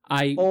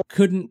 I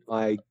couldn't.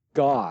 My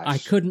gosh! I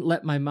couldn't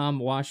let my mom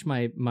wash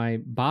my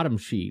bottom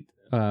sheet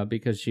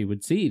because she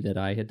would see that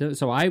I had done.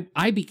 So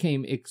I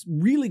became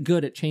really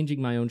good at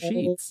changing my own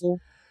sheets.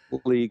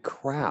 Holy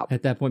crap!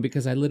 At that point,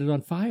 because I lit it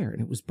on fire, and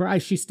it was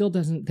bright. She still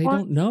doesn't. They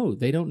don't know.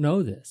 They don't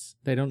know this.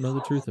 They don't know the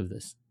truth of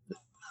this.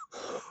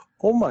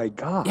 Oh my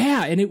god!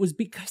 Yeah, and it was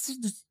because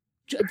of this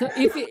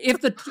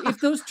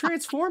If those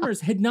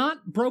Transformers had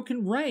not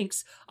broken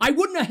ranks, I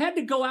wouldn't have had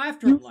to go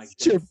after You them like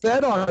set your this.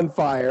 bed on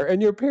fire,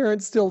 and your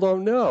parents still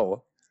don't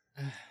know.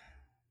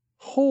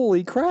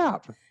 Holy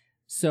crap!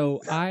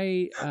 So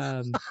I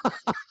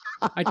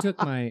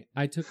took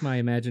my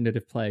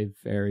imaginative play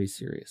very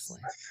seriously.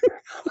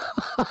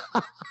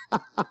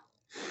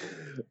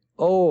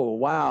 Oh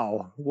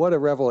wow, what a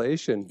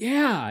revelation.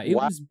 Yeah, it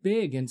was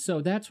big, and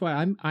so that's why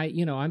I'm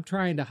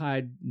trying to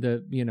hide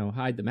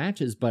the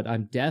matches, but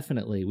I'm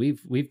definitely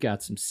we've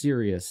got some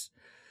serious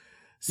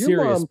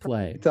Your mom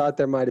play. Thought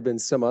there might have been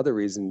some other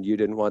reason you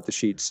didn't want the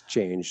sheets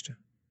changed.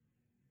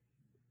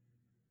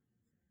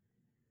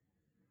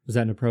 Was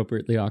that an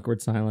appropriately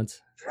awkward silence?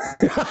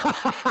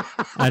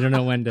 I don't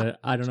know when to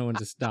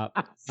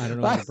stop. I don't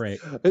know when to break.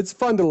 It's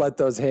fun to let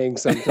those hang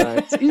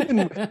sometimes.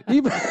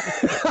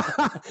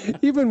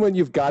 even when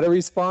you've got a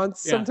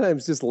response,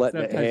 sometimes just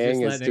letting it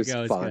hang is just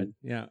fun.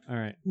 Yeah, all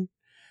right.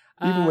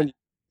 Even when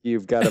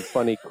you've got a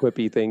funny,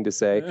 quippy thing to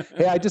say.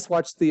 Hey, I just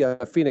watched the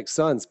Phoenix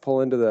Suns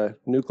pull into the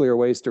nuclear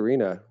waste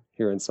arena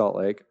here in Salt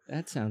Lake.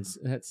 That sounds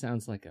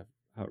like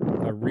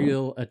a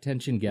real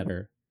attention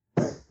getter.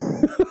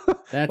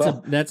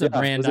 That's a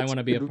brand I want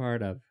to be a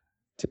part of.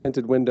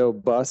 Tinted window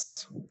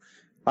bust.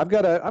 I've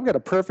got a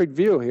perfect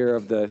view here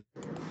of the.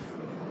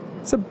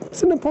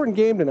 It's an important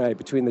game tonight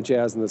between the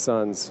Jazz and the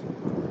Suns.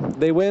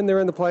 They win, they're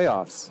in the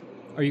playoffs.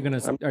 Are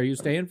you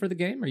staying for the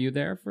game? Are you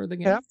there for the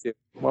game? I have to.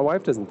 My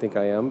wife doesn't think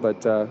I am,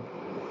 but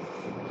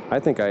I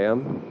think I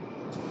am.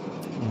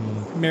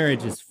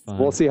 Marriage is fun.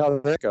 We'll see how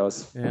that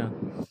goes. Yeah.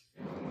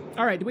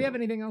 All right. Do we have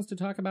anything else to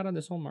talk about on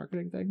this whole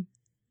marketing thing?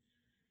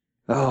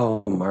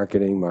 Oh,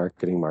 marketing.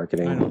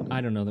 I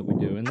don't know that we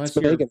do. Unless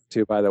you're Megan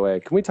too, by the way.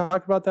 Can we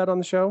talk about that on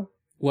the show?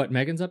 What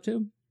Megan's up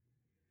to?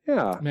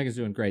 Yeah, Megan's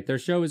doing great. Their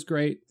show is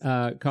great.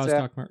 Cause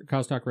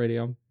Talk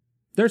Radio.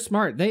 They're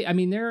smart. They're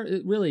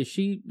really.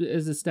 She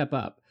is a step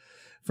up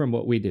from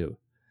what we do.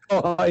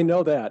 Oh, I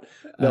know that.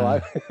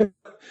 No,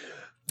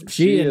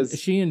 she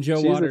and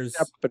Joe Waters a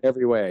step up in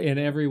every way. In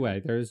every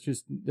way,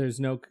 there's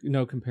no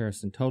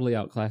comparison. Totally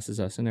outclasses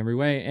us in every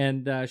way.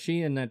 And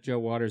she and that Joe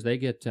Waters,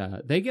 they've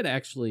gone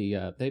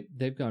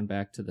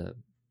back to the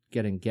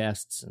getting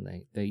guests,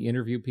 and they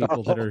interview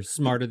people that are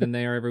smarter than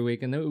they are every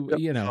week. And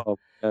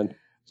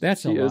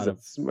that's a lot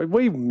of.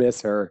 We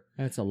miss her.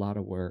 That's a lot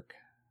of work.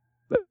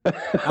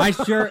 I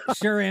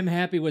sure am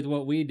happy with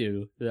what we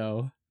do,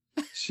 though.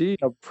 She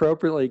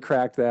appropriately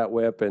cracked that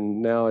whip,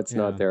 and now it's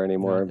not there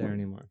anymore.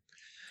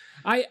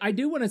 I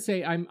do want to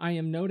say I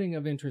am noting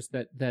of interest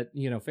that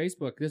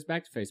Facebook. This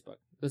back to Facebook.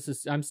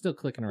 I'm still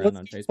clicking around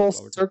on Facebook.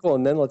 Full circle,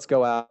 and then let's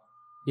go out.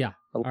 Yeah.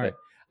 All right.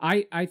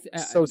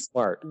 So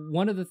smart.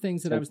 One of the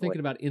things that I was thinking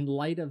about in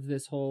light of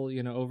this whole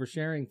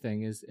oversharing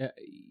thing is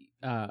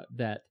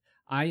that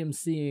I am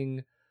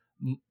seeing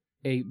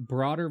a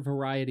broader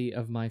variety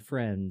of my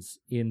friends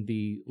in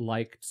the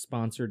liked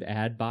sponsored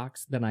ad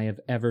box than I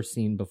have ever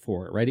seen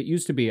before. Right? It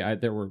used to be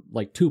there were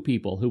like 2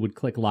 people who would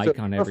click like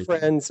on everything. Our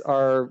friends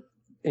are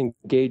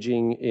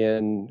engaging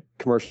in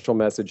commercial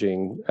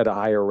messaging at a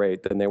higher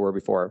rate than they were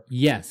before.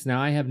 Yes. Now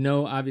I have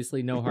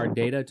obviously no hard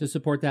data to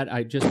support that.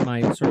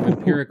 My sort of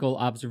empirical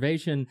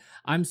observation.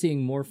 I'm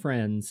seeing more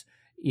friends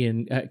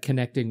in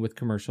connecting with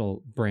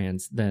commercial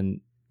brands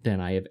than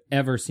I have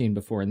ever seen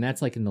before, and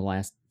that's like in the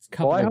last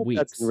couple of weeks.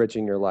 That's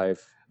enriching your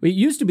life. It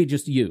used to be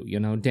just you.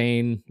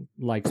 Dane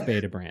likes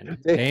Beta Brand.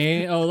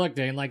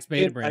 Dane likes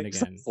Beta Brand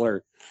again.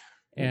 Flirt.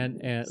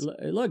 And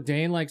look,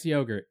 Dane likes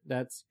yogurt.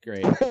 That's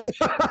great.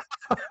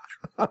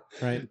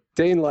 Right.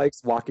 Dane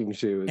likes walking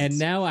shoes. And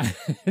now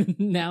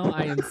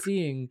I am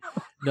seeing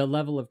the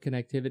level of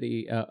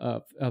connectivity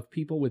of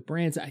people with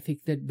brands. I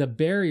think that the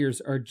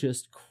barriers are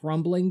just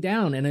crumbling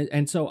down,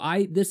 and so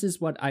this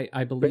is what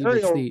I believe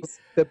is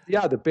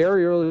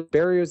the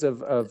barriers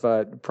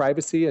of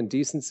privacy and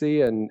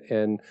decency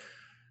and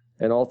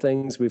all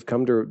things we've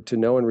come to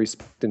know and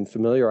respect and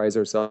familiarize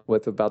ourselves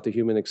with about the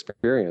human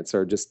experience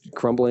are just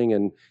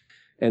crumbling,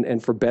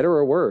 and for better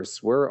or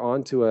worse, we're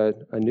on to a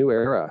new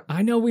era.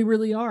 I know we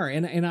really are,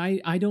 and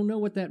I don't know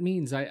what that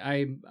means.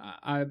 I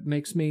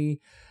makes me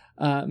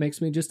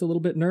just a little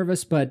bit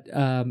nervous, but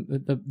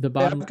the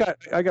bottom.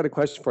 I got a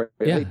question for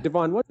you. Yeah. Hey,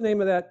 Devon, what's the name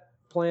of that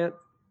plant?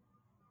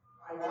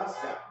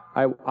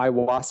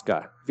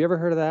 Ayahuasca. Have you ever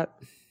heard of that?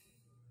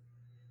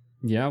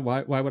 Yeah.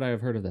 Why would I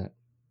have heard of that?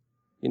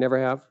 You never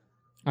have?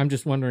 I'm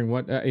just wondering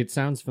what. It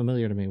sounds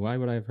familiar to me. Why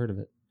would I have heard of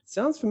it?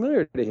 Sounds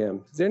familiar to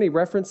him. Is there any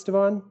reference,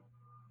 Devon?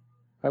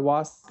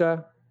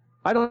 Ayahuasca?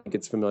 I don't think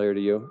it's familiar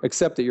to you,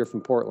 except that you're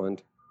from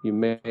Portland. You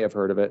may have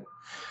heard of it.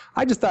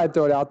 I just thought I'd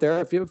throw it out there.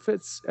 If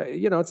it's,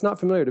 it's not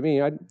familiar to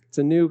me. It's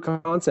a new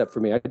concept for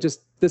me.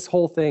 This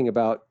whole thing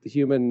about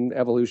human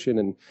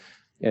evolution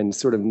and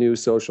sort of new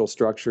social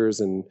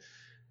structures and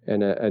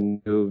a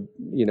new,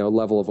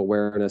 level of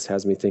awareness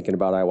has me thinking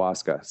about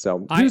ayahuasca.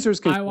 So users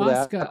can Google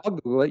that. I'll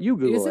Google it. You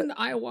Google it. Isn't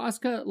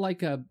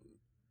ayahuasca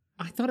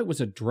I thought it was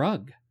a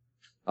drug.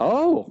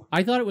 Oh.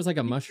 I thought it was like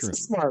a mushroom.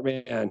 Smart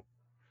man.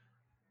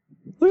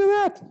 Look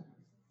at that.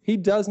 He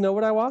does know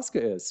what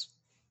ayahuasca is.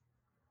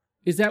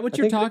 Is that what I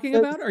you're think talking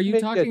that's- about? Are you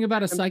talking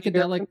about a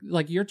psychedelic?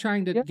 Like you're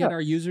trying to get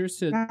our users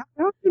to? How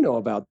do you know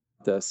about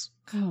this?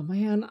 Oh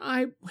man,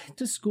 I went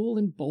to school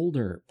in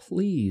Boulder.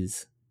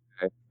 Please.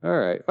 Okay. All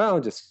right. Well,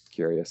 I'm just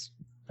curious.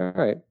 All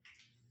right.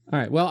 All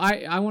right. Well,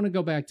 I want to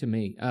go back to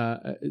me.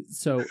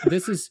 So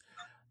this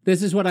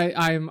is what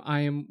I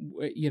am.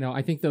 You know,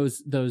 I think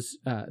those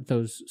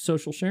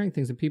social sharing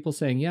things and people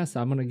saying yes,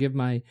 I'm going to give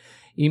my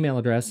email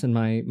address and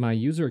my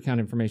user account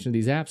information to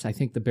these apps. I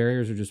think the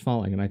barriers are just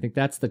falling, and I think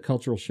that's the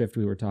cultural shift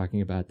we were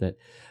talking about.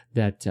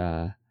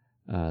 That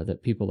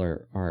people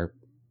are.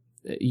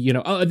 You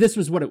know, this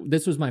was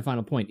my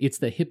final point. It's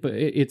the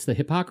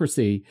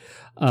hypocrisy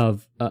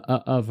of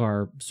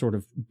our sort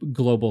of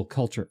global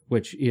culture,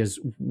 which is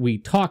we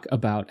talk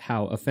about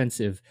how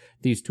offensive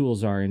these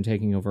tools are in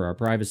taking over our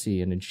privacy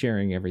and in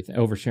sharing everything,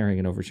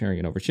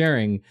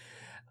 oversharing,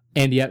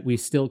 and yet we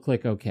still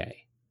click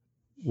OK.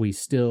 We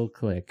still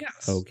click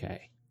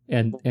OK.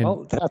 And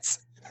well, that's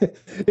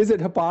is it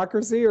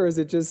hypocrisy or is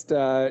it just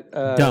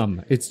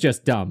dumb? It's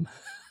just dumb.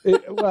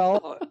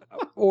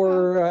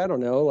 Or I don't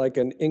know, like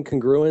an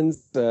incongruence.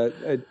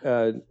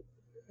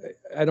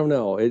 I don't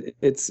know.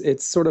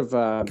 It's sort of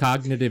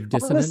cognitive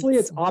dissonance. Honestly,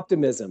 it's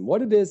optimism.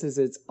 What it is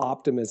it's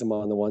optimism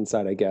on the one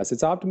side, I guess.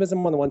 It's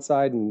optimism on the one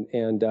side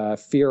and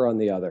fear on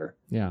the other.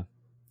 Yeah.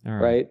 All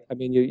right. I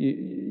mean,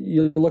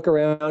 you look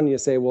around and you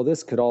say, well,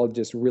 this could all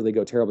just really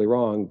go terribly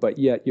wrong, but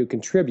yet you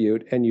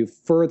contribute and you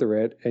further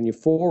it and you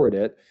forward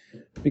it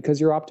because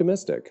you're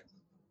optimistic.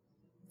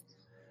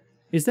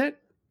 Is that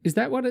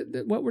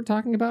what we're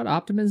talking about?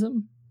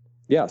 Optimism?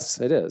 Yes,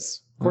 it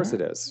is. Of course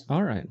it is.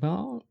 All right.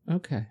 Well,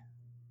 okay.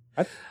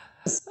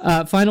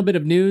 Final bit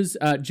of news.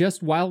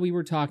 Just while we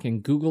were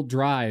talking, Google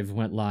Drive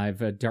went live.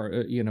 We've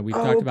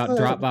talked about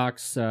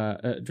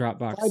Dropbox.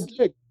 Dropbox. 5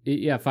 gig.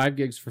 Yeah, 5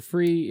 gigs for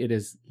free. It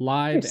is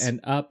live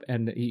and up,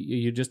 and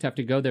you just have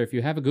to go there. If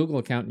you have a Google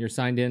account and you're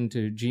signed in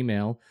to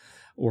Gmail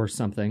or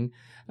something,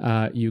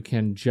 you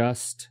can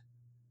just...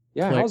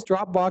 Yeah, how's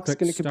Dropbox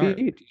going to compete?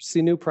 Do you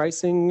see new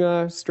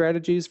pricing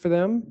strategies for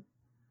them?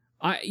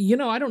 I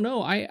don't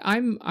know.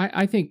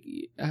 I think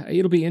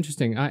it'll be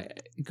interesting.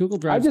 Google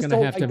Drive's going to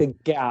have to. I just don't like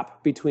the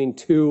gap between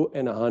 2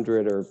 and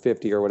 100 or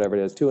 50 or whatever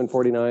it is, 2 and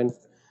 49.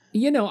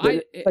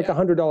 It's like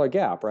 $100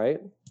 gap, right?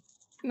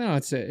 No,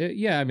 it's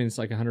it's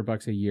like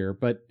 $100 a year.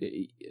 But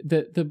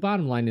the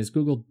bottom line is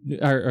Google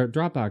or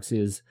Dropbox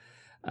is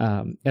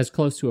as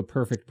close to a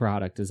perfect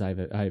product as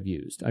I've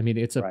used. I mean,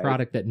 it's a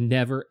product that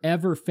never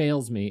ever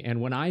fails me,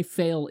 and when I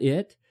fail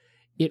it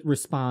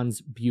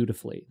responds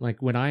beautifully. Like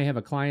when I have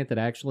a client that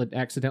actually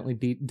accidentally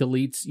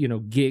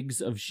deletes, gigs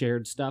of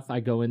shared stuff,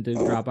 I go into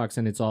Dropbox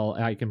and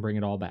I can bring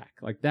it all back.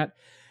 Like that,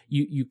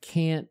 you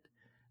can't.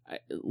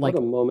 Like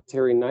what a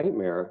momentary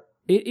nightmare.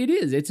 It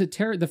is. It's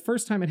the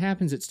first time it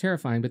happens, it's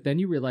terrifying, but then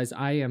you realize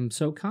I am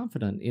so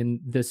confident in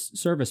this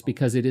service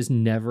because it has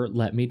never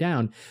let me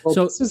down. Well,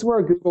 so this is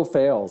where Google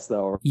fails,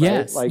 though.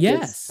 Right?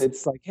 Yes,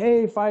 It's like,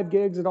 hey, 5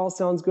 gigs, it all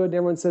sounds good. And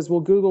everyone says,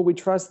 well, Google, we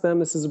trust them.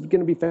 This is going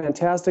to be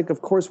fantastic.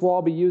 Of course, we'll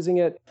all be using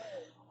it.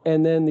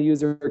 And then the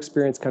user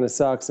experience kind of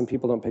sucks and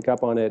people don't pick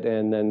up on it.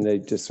 And then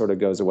it just sort of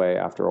goes away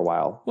after a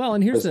while. Well,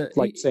 and here's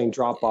like saying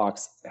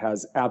Dropbox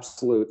has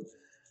absolute...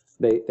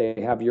 They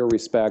have your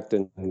respect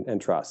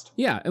and trust.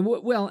 Yeah,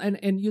 well,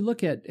 and you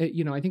look at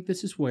I think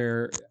this is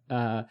where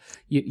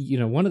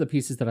one of the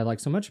pieces that I like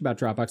so much about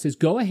Dropbox is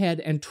go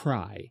ahead and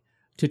try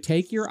to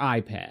take your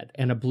iPad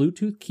and a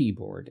Bluetooth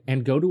keyboard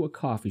and go to a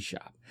coffee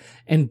shop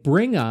and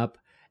bring up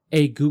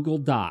a Google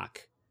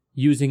Doc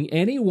using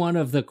any one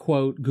of the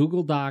quote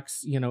Google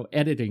Docs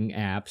editing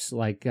apps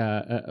like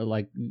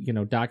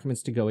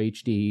Documents to Go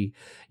HD.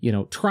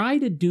 Try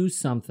to do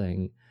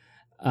something.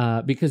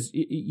 Because,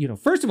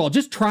 first of all,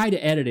 just try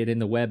to edit it in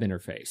the web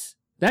interface.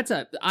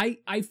 I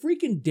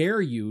freaking dare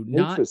you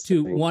not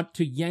to want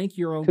to yank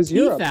your own teeth out. Because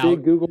you're a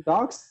big Google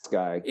Docs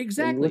guy.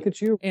 Exactly. And look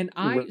at you. And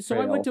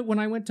when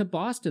I went to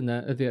Boston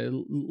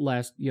the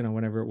last,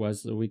 whenever it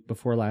was the week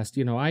before last,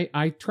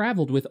 I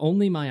traveled with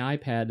only my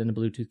iPad and a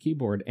Bluetooth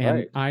keyboard.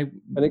 And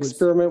an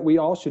experiment we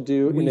all should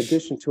do in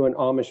addition to an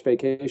Amish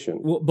vacation.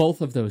 Well,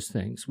 both of those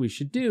things we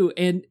should do.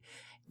 And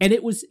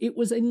it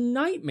was a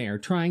nightmare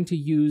trying to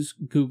use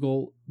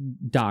Google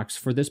Docs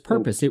for this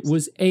purpose. It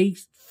was a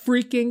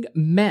freaking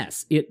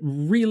mess. It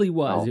really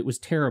was. Wow. It was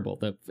terrible.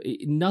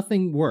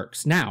 Nothing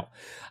works. Now,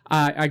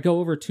 I go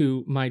over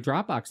to my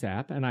Dropbox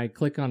app and I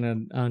click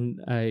on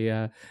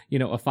a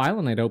file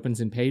and it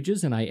opens in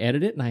Pages and I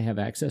edit it and I have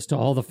access to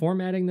all the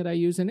formatting that I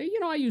use. And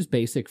I use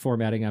basic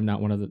formatting. I'm not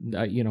one of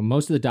the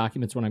most of the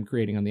documents when I'm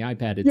creating on the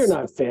iPad. You're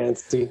not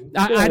fancy.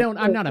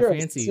 I'm not a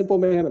fancy simple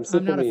man.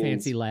 I'm not a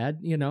fancy lad.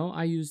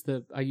 I use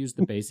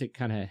the basic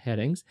kind of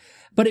headings,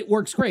 but it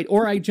works great.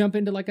 Or I jump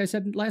into, like I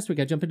said last week,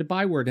 I jump into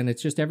Byword and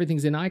it's just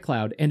everything's in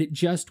iCloud and it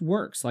just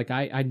works. Like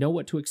I know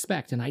what to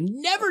expect, and I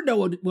never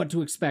know what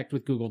to expect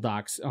with Google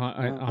Docs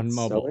on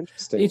mobile.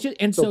 So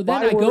interesting. So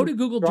then I go to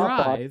Google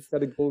Drive.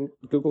 Instead of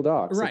Google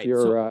Docs, right? If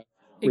you're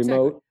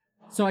remote.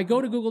 So I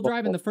go to Google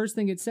Drive, and the first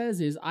thing it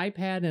says is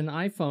iPad and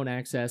iPhone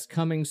access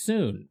coming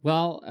soon.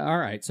 Well, all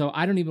right. So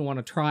I don't even want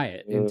to try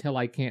it until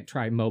I can't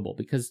try mobile,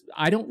 because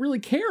I don't really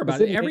care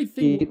about it.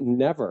 Everything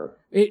never.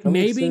 It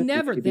maybe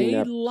never.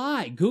 They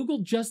lie. Google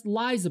just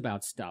lies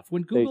about stuff.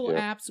 When Google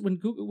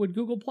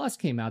Google Plus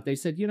came out, they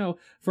said,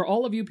 for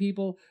all of you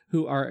people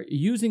who are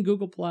using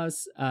Google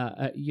Plus,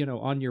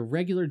 on your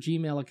regular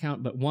Gmail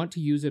account, but want to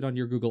use it on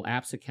your Google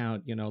Apps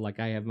account, like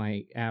I have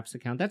my Apps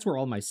account. That's where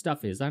all my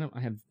stuff is. I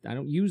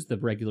don't use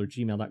the regular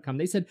gmail.com.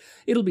 They said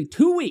it'll be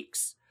 2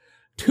 weeks.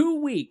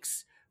 2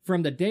 weeks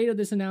from the date of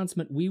this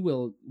announcement, we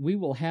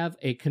will have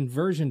a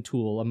conversion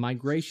tool, a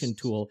migration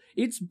tool.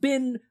 It's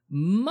been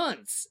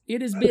months.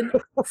 It has been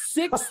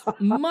 6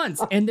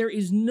 months, and there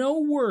is no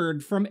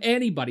word from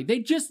anybody. They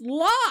just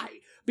lie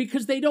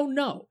because they don't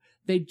know.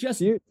 They just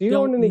do you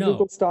own any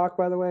Google stock,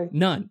 by the way?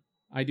 None.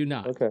 I do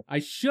not. Okay. I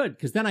should,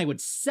 because then I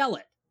would sell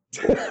it.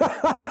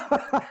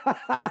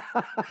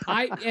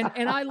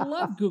 I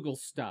love Google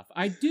stuff.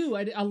 I do.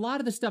 A lot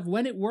of the stuff,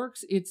 when it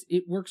works,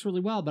 it works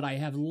really well, but I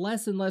have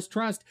less and less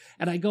trust,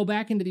 and I go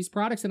back into these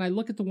products and I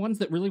look at the ones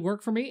that really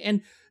work for me,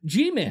 and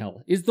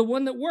Gmail is the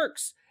one that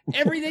works.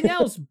 Everything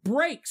else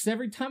breaks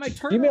every time I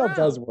turn Gmail around.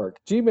 Does work.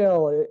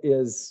 Gmail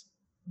is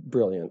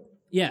brilliant.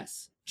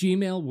 Yes.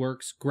 Gmail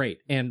works great.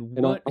 And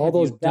all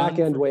those back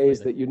end ways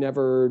that you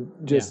never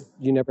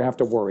have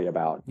to worry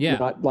about. Yeah.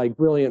 Not like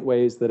brilliant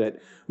ways that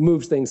it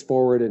moves things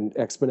forward and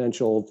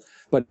exponential,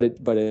 but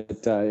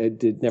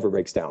it never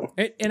breaks down.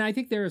 And I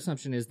think their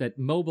assumption is that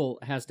mobile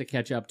has to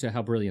catch up to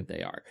how brilliant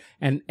they are.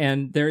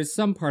 And there is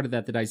some part of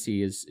that I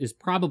see is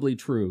probably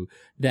true,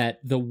 that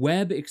the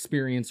web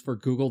experience for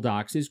Google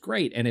Docs is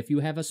great. And if you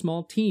have a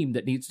small team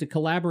that needs to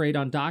collaborate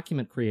on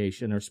document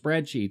creation or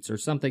spreadsheets or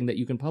something that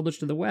you can publish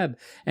to the web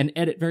and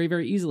edit very,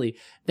 very easily,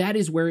 that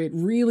is where it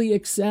really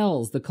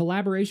excels. The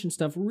collaboration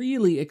stuff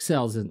really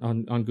excels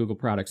on Google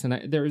products.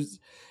 And there's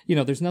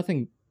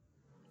nothing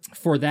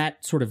for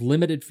that sort of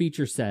limited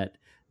feature set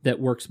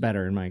that works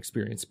better in my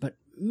experience. But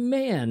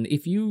man,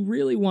 if you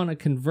really want to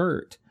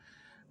convert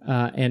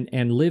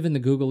and live in the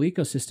Google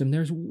ecosystem,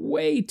 there's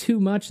way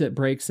too much that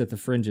breaks at the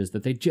fringes,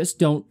 that they just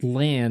don't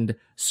land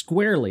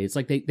squarely. It's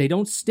like they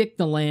don't stick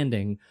the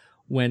landing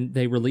when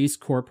they release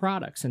core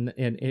products, and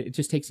it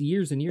just takes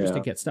years and years to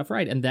get stuff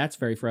right, and that's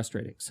very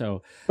frustrating.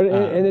 So,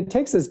 and it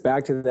takes us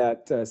back to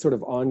that sort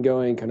of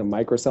ongoing kind of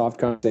Microsoft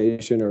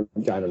conversation, or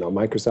I don't know,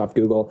 Microsoft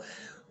Google,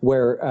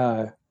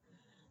 where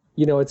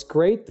it's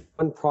great that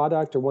one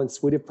product or one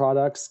suite of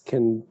products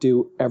can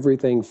do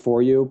everything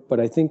for you, but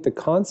I think the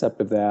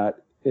concept of that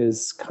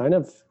is kind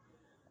of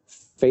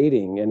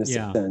fading in a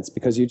sense,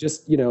 because you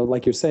just,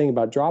 like you're saying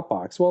about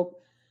Dropbox. Well,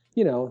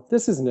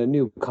 this isn't a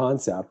new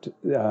concept.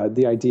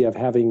 The idea of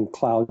having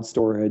cloud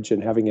storage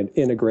and having it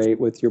integrate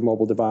with your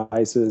mobile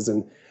devices,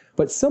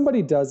 but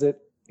somebody does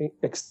it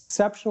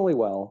exceptionally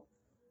well,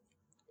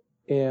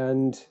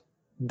 and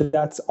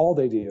that's all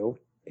they do,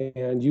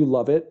 and you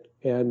love it.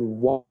 And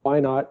why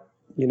not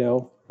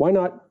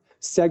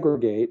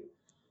segregate,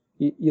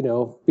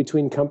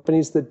 between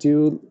companies that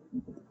do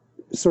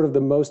sort of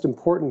the most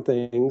important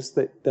things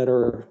that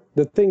are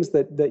the things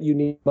that you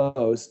need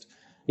most,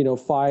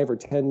 5 or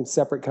 10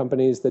 separate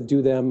companies that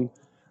do them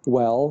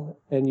well,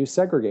 and you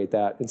segregate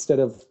that instead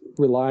of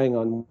relying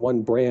on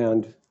one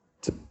brand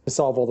to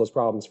solve all those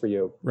problems for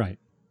you. Right.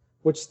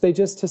 Which they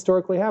just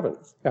historically haven't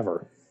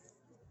ever.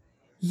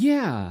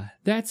 Yeah,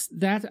 that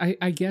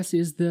I guess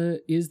is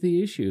the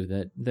issue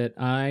that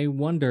I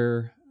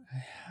wonder.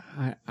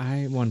 I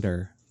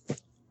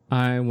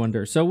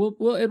wonder. So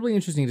it'll be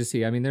interesting to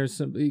see. I mean, there's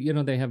some,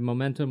 they have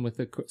momentum with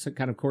the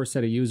kind of core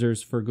set of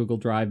users for Google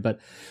Drive, but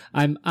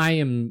I'm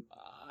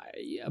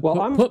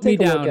put me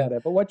down. Look at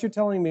it. But what you're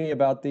telling me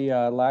about the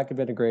lack of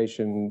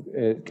integration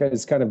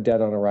is kind of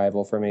dead on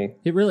arrival for me.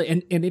 It really,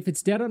 and if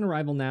it's dead on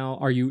arrival now,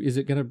 is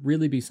it going to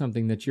really be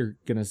something that you're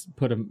going to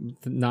put a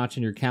notch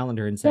in your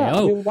calendar and say,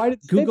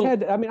 Google?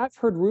 I've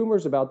heard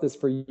rumors about this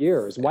for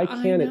years. Why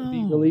can't it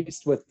be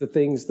released with the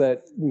things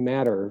that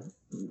matter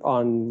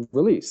on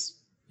release?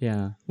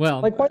 Yeah.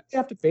 Well, like, why do you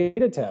have to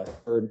beta test?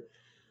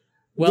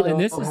 Well, and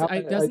this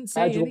it doesn't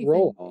say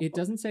anything. It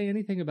doesn't say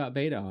anything about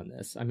beta on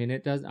this. I mean,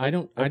 it does. I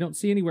don't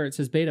see anywhere it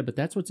says beta, but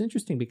that's what's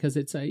interesting, because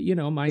it's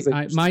my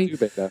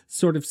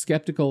sort of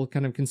skeptical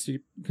kind of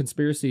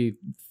conspiracy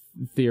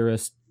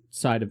theorist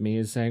side of me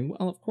is saying,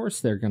 well, of course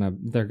they're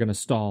gonna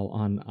stall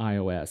on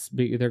iOS.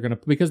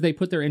 Because they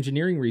put their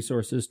engineering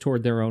resources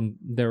toward their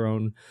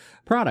own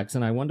products,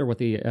 and I wonder what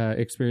the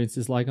experience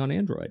is like on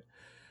Android.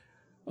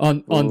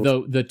 On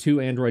the 2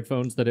 Android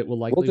phones that it will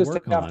likely work on. We'll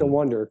just have to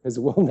wonder, because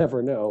we'll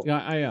never know. Yeah,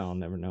 I'll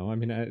never know. I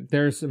mean,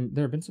 there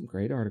have been some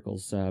great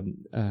articles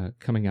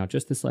coming out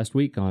just this last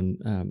week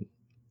on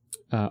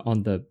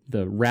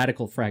the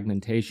radical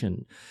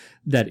fragmentation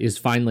that is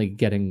finally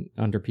getting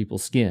under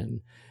people's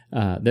skin.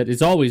 That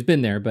has always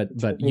been there,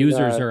 but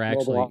users are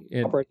actually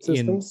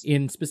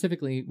in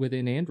specifically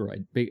within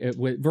Android.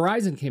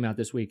 Verizon came out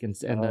this week and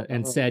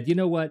said, you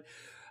know what?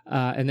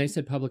 And they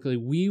said publicly,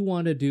 we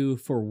want to do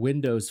for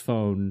Windows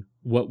Phone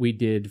what we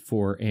did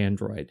for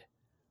Android.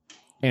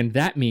 And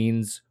that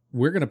means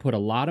we're going to put a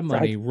lot of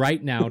money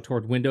right now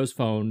toward Windows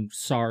Phone.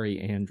 Sorry,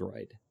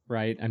 Android.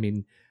 Right? I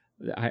mean,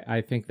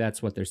 I think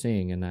that's what they're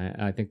seeing, and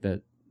I think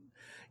that,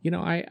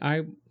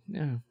 I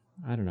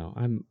don't know.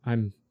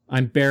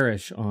 I'm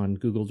bearish on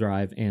Google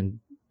Drive and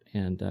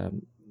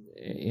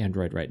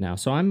Android right now.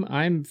 So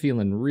I'm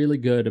feeling really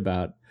good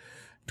about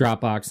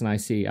Dropbox, and I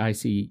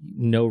see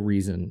no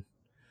reason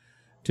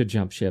to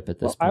jump ship at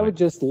this point. I would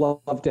just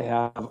love to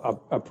have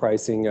a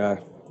pricing. I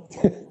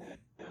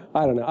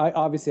don't know.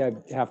 Obviously I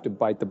have to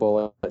bite the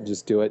bullet and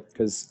just do it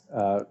because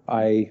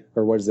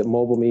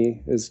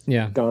MobileMe is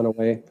gone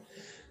away,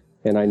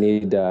 and I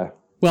need.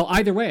 Well,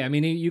 either way, I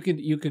mean, you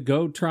could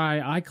go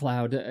try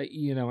iCloud.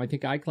 I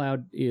think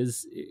iCloud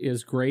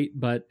is great,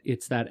 but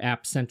it's that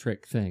app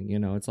centric thing.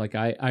 It's like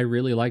I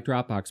really like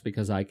Dropbox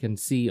because I can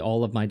see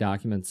all of my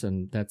documents,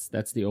 and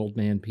that's the old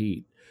man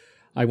Pete.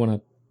 I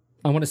want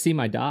to see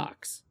my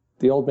docs.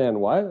 The old man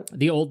what?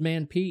 The old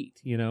man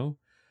Pete.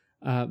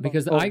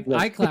 Because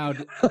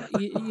iCloud,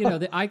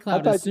 the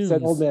iCloud assumes. I thought you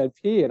said old man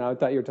P, and I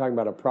thought you were talking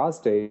about a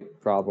prostate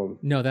problem.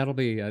 No, that'll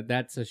be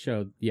that's a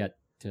show yet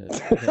to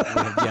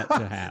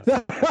have.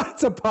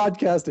 That's a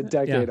podcast a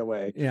decade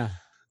away. Yeah.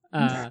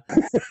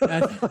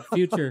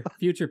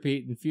 Future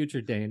Pete and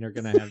future Dane are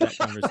going to have that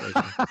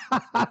conversation.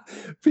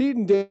 Pete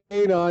and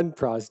Dane on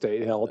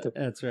prostate health.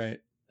 That's right.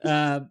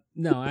 No,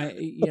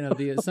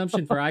 the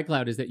assumption for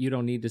iCloud is that you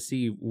don't need to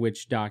see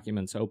which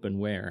documents open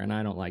where, and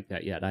I don't like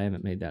that yet. I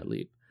haven't made that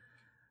leap.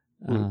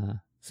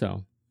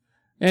 So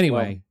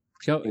anyway,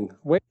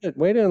 way to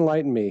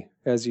enlighten me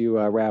as you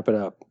wrap it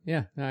up.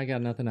 Yeah, I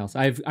got nothing else.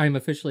 I'm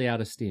officially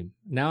out of steam.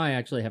 Now I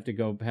actually have to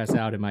go pass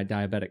out in my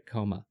diabetic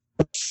coma.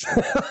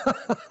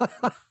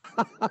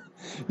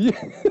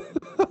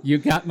 You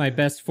got my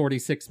best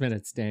 46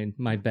 minutes, Dane.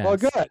 My best. Well,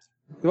 good.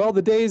 Well,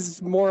 the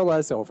day's more or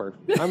less over.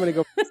 I'm going to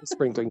go fix the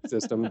sprinkling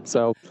system.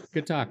 So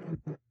good talk.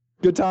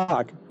 Good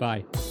talk.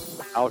 Bye.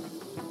 Out.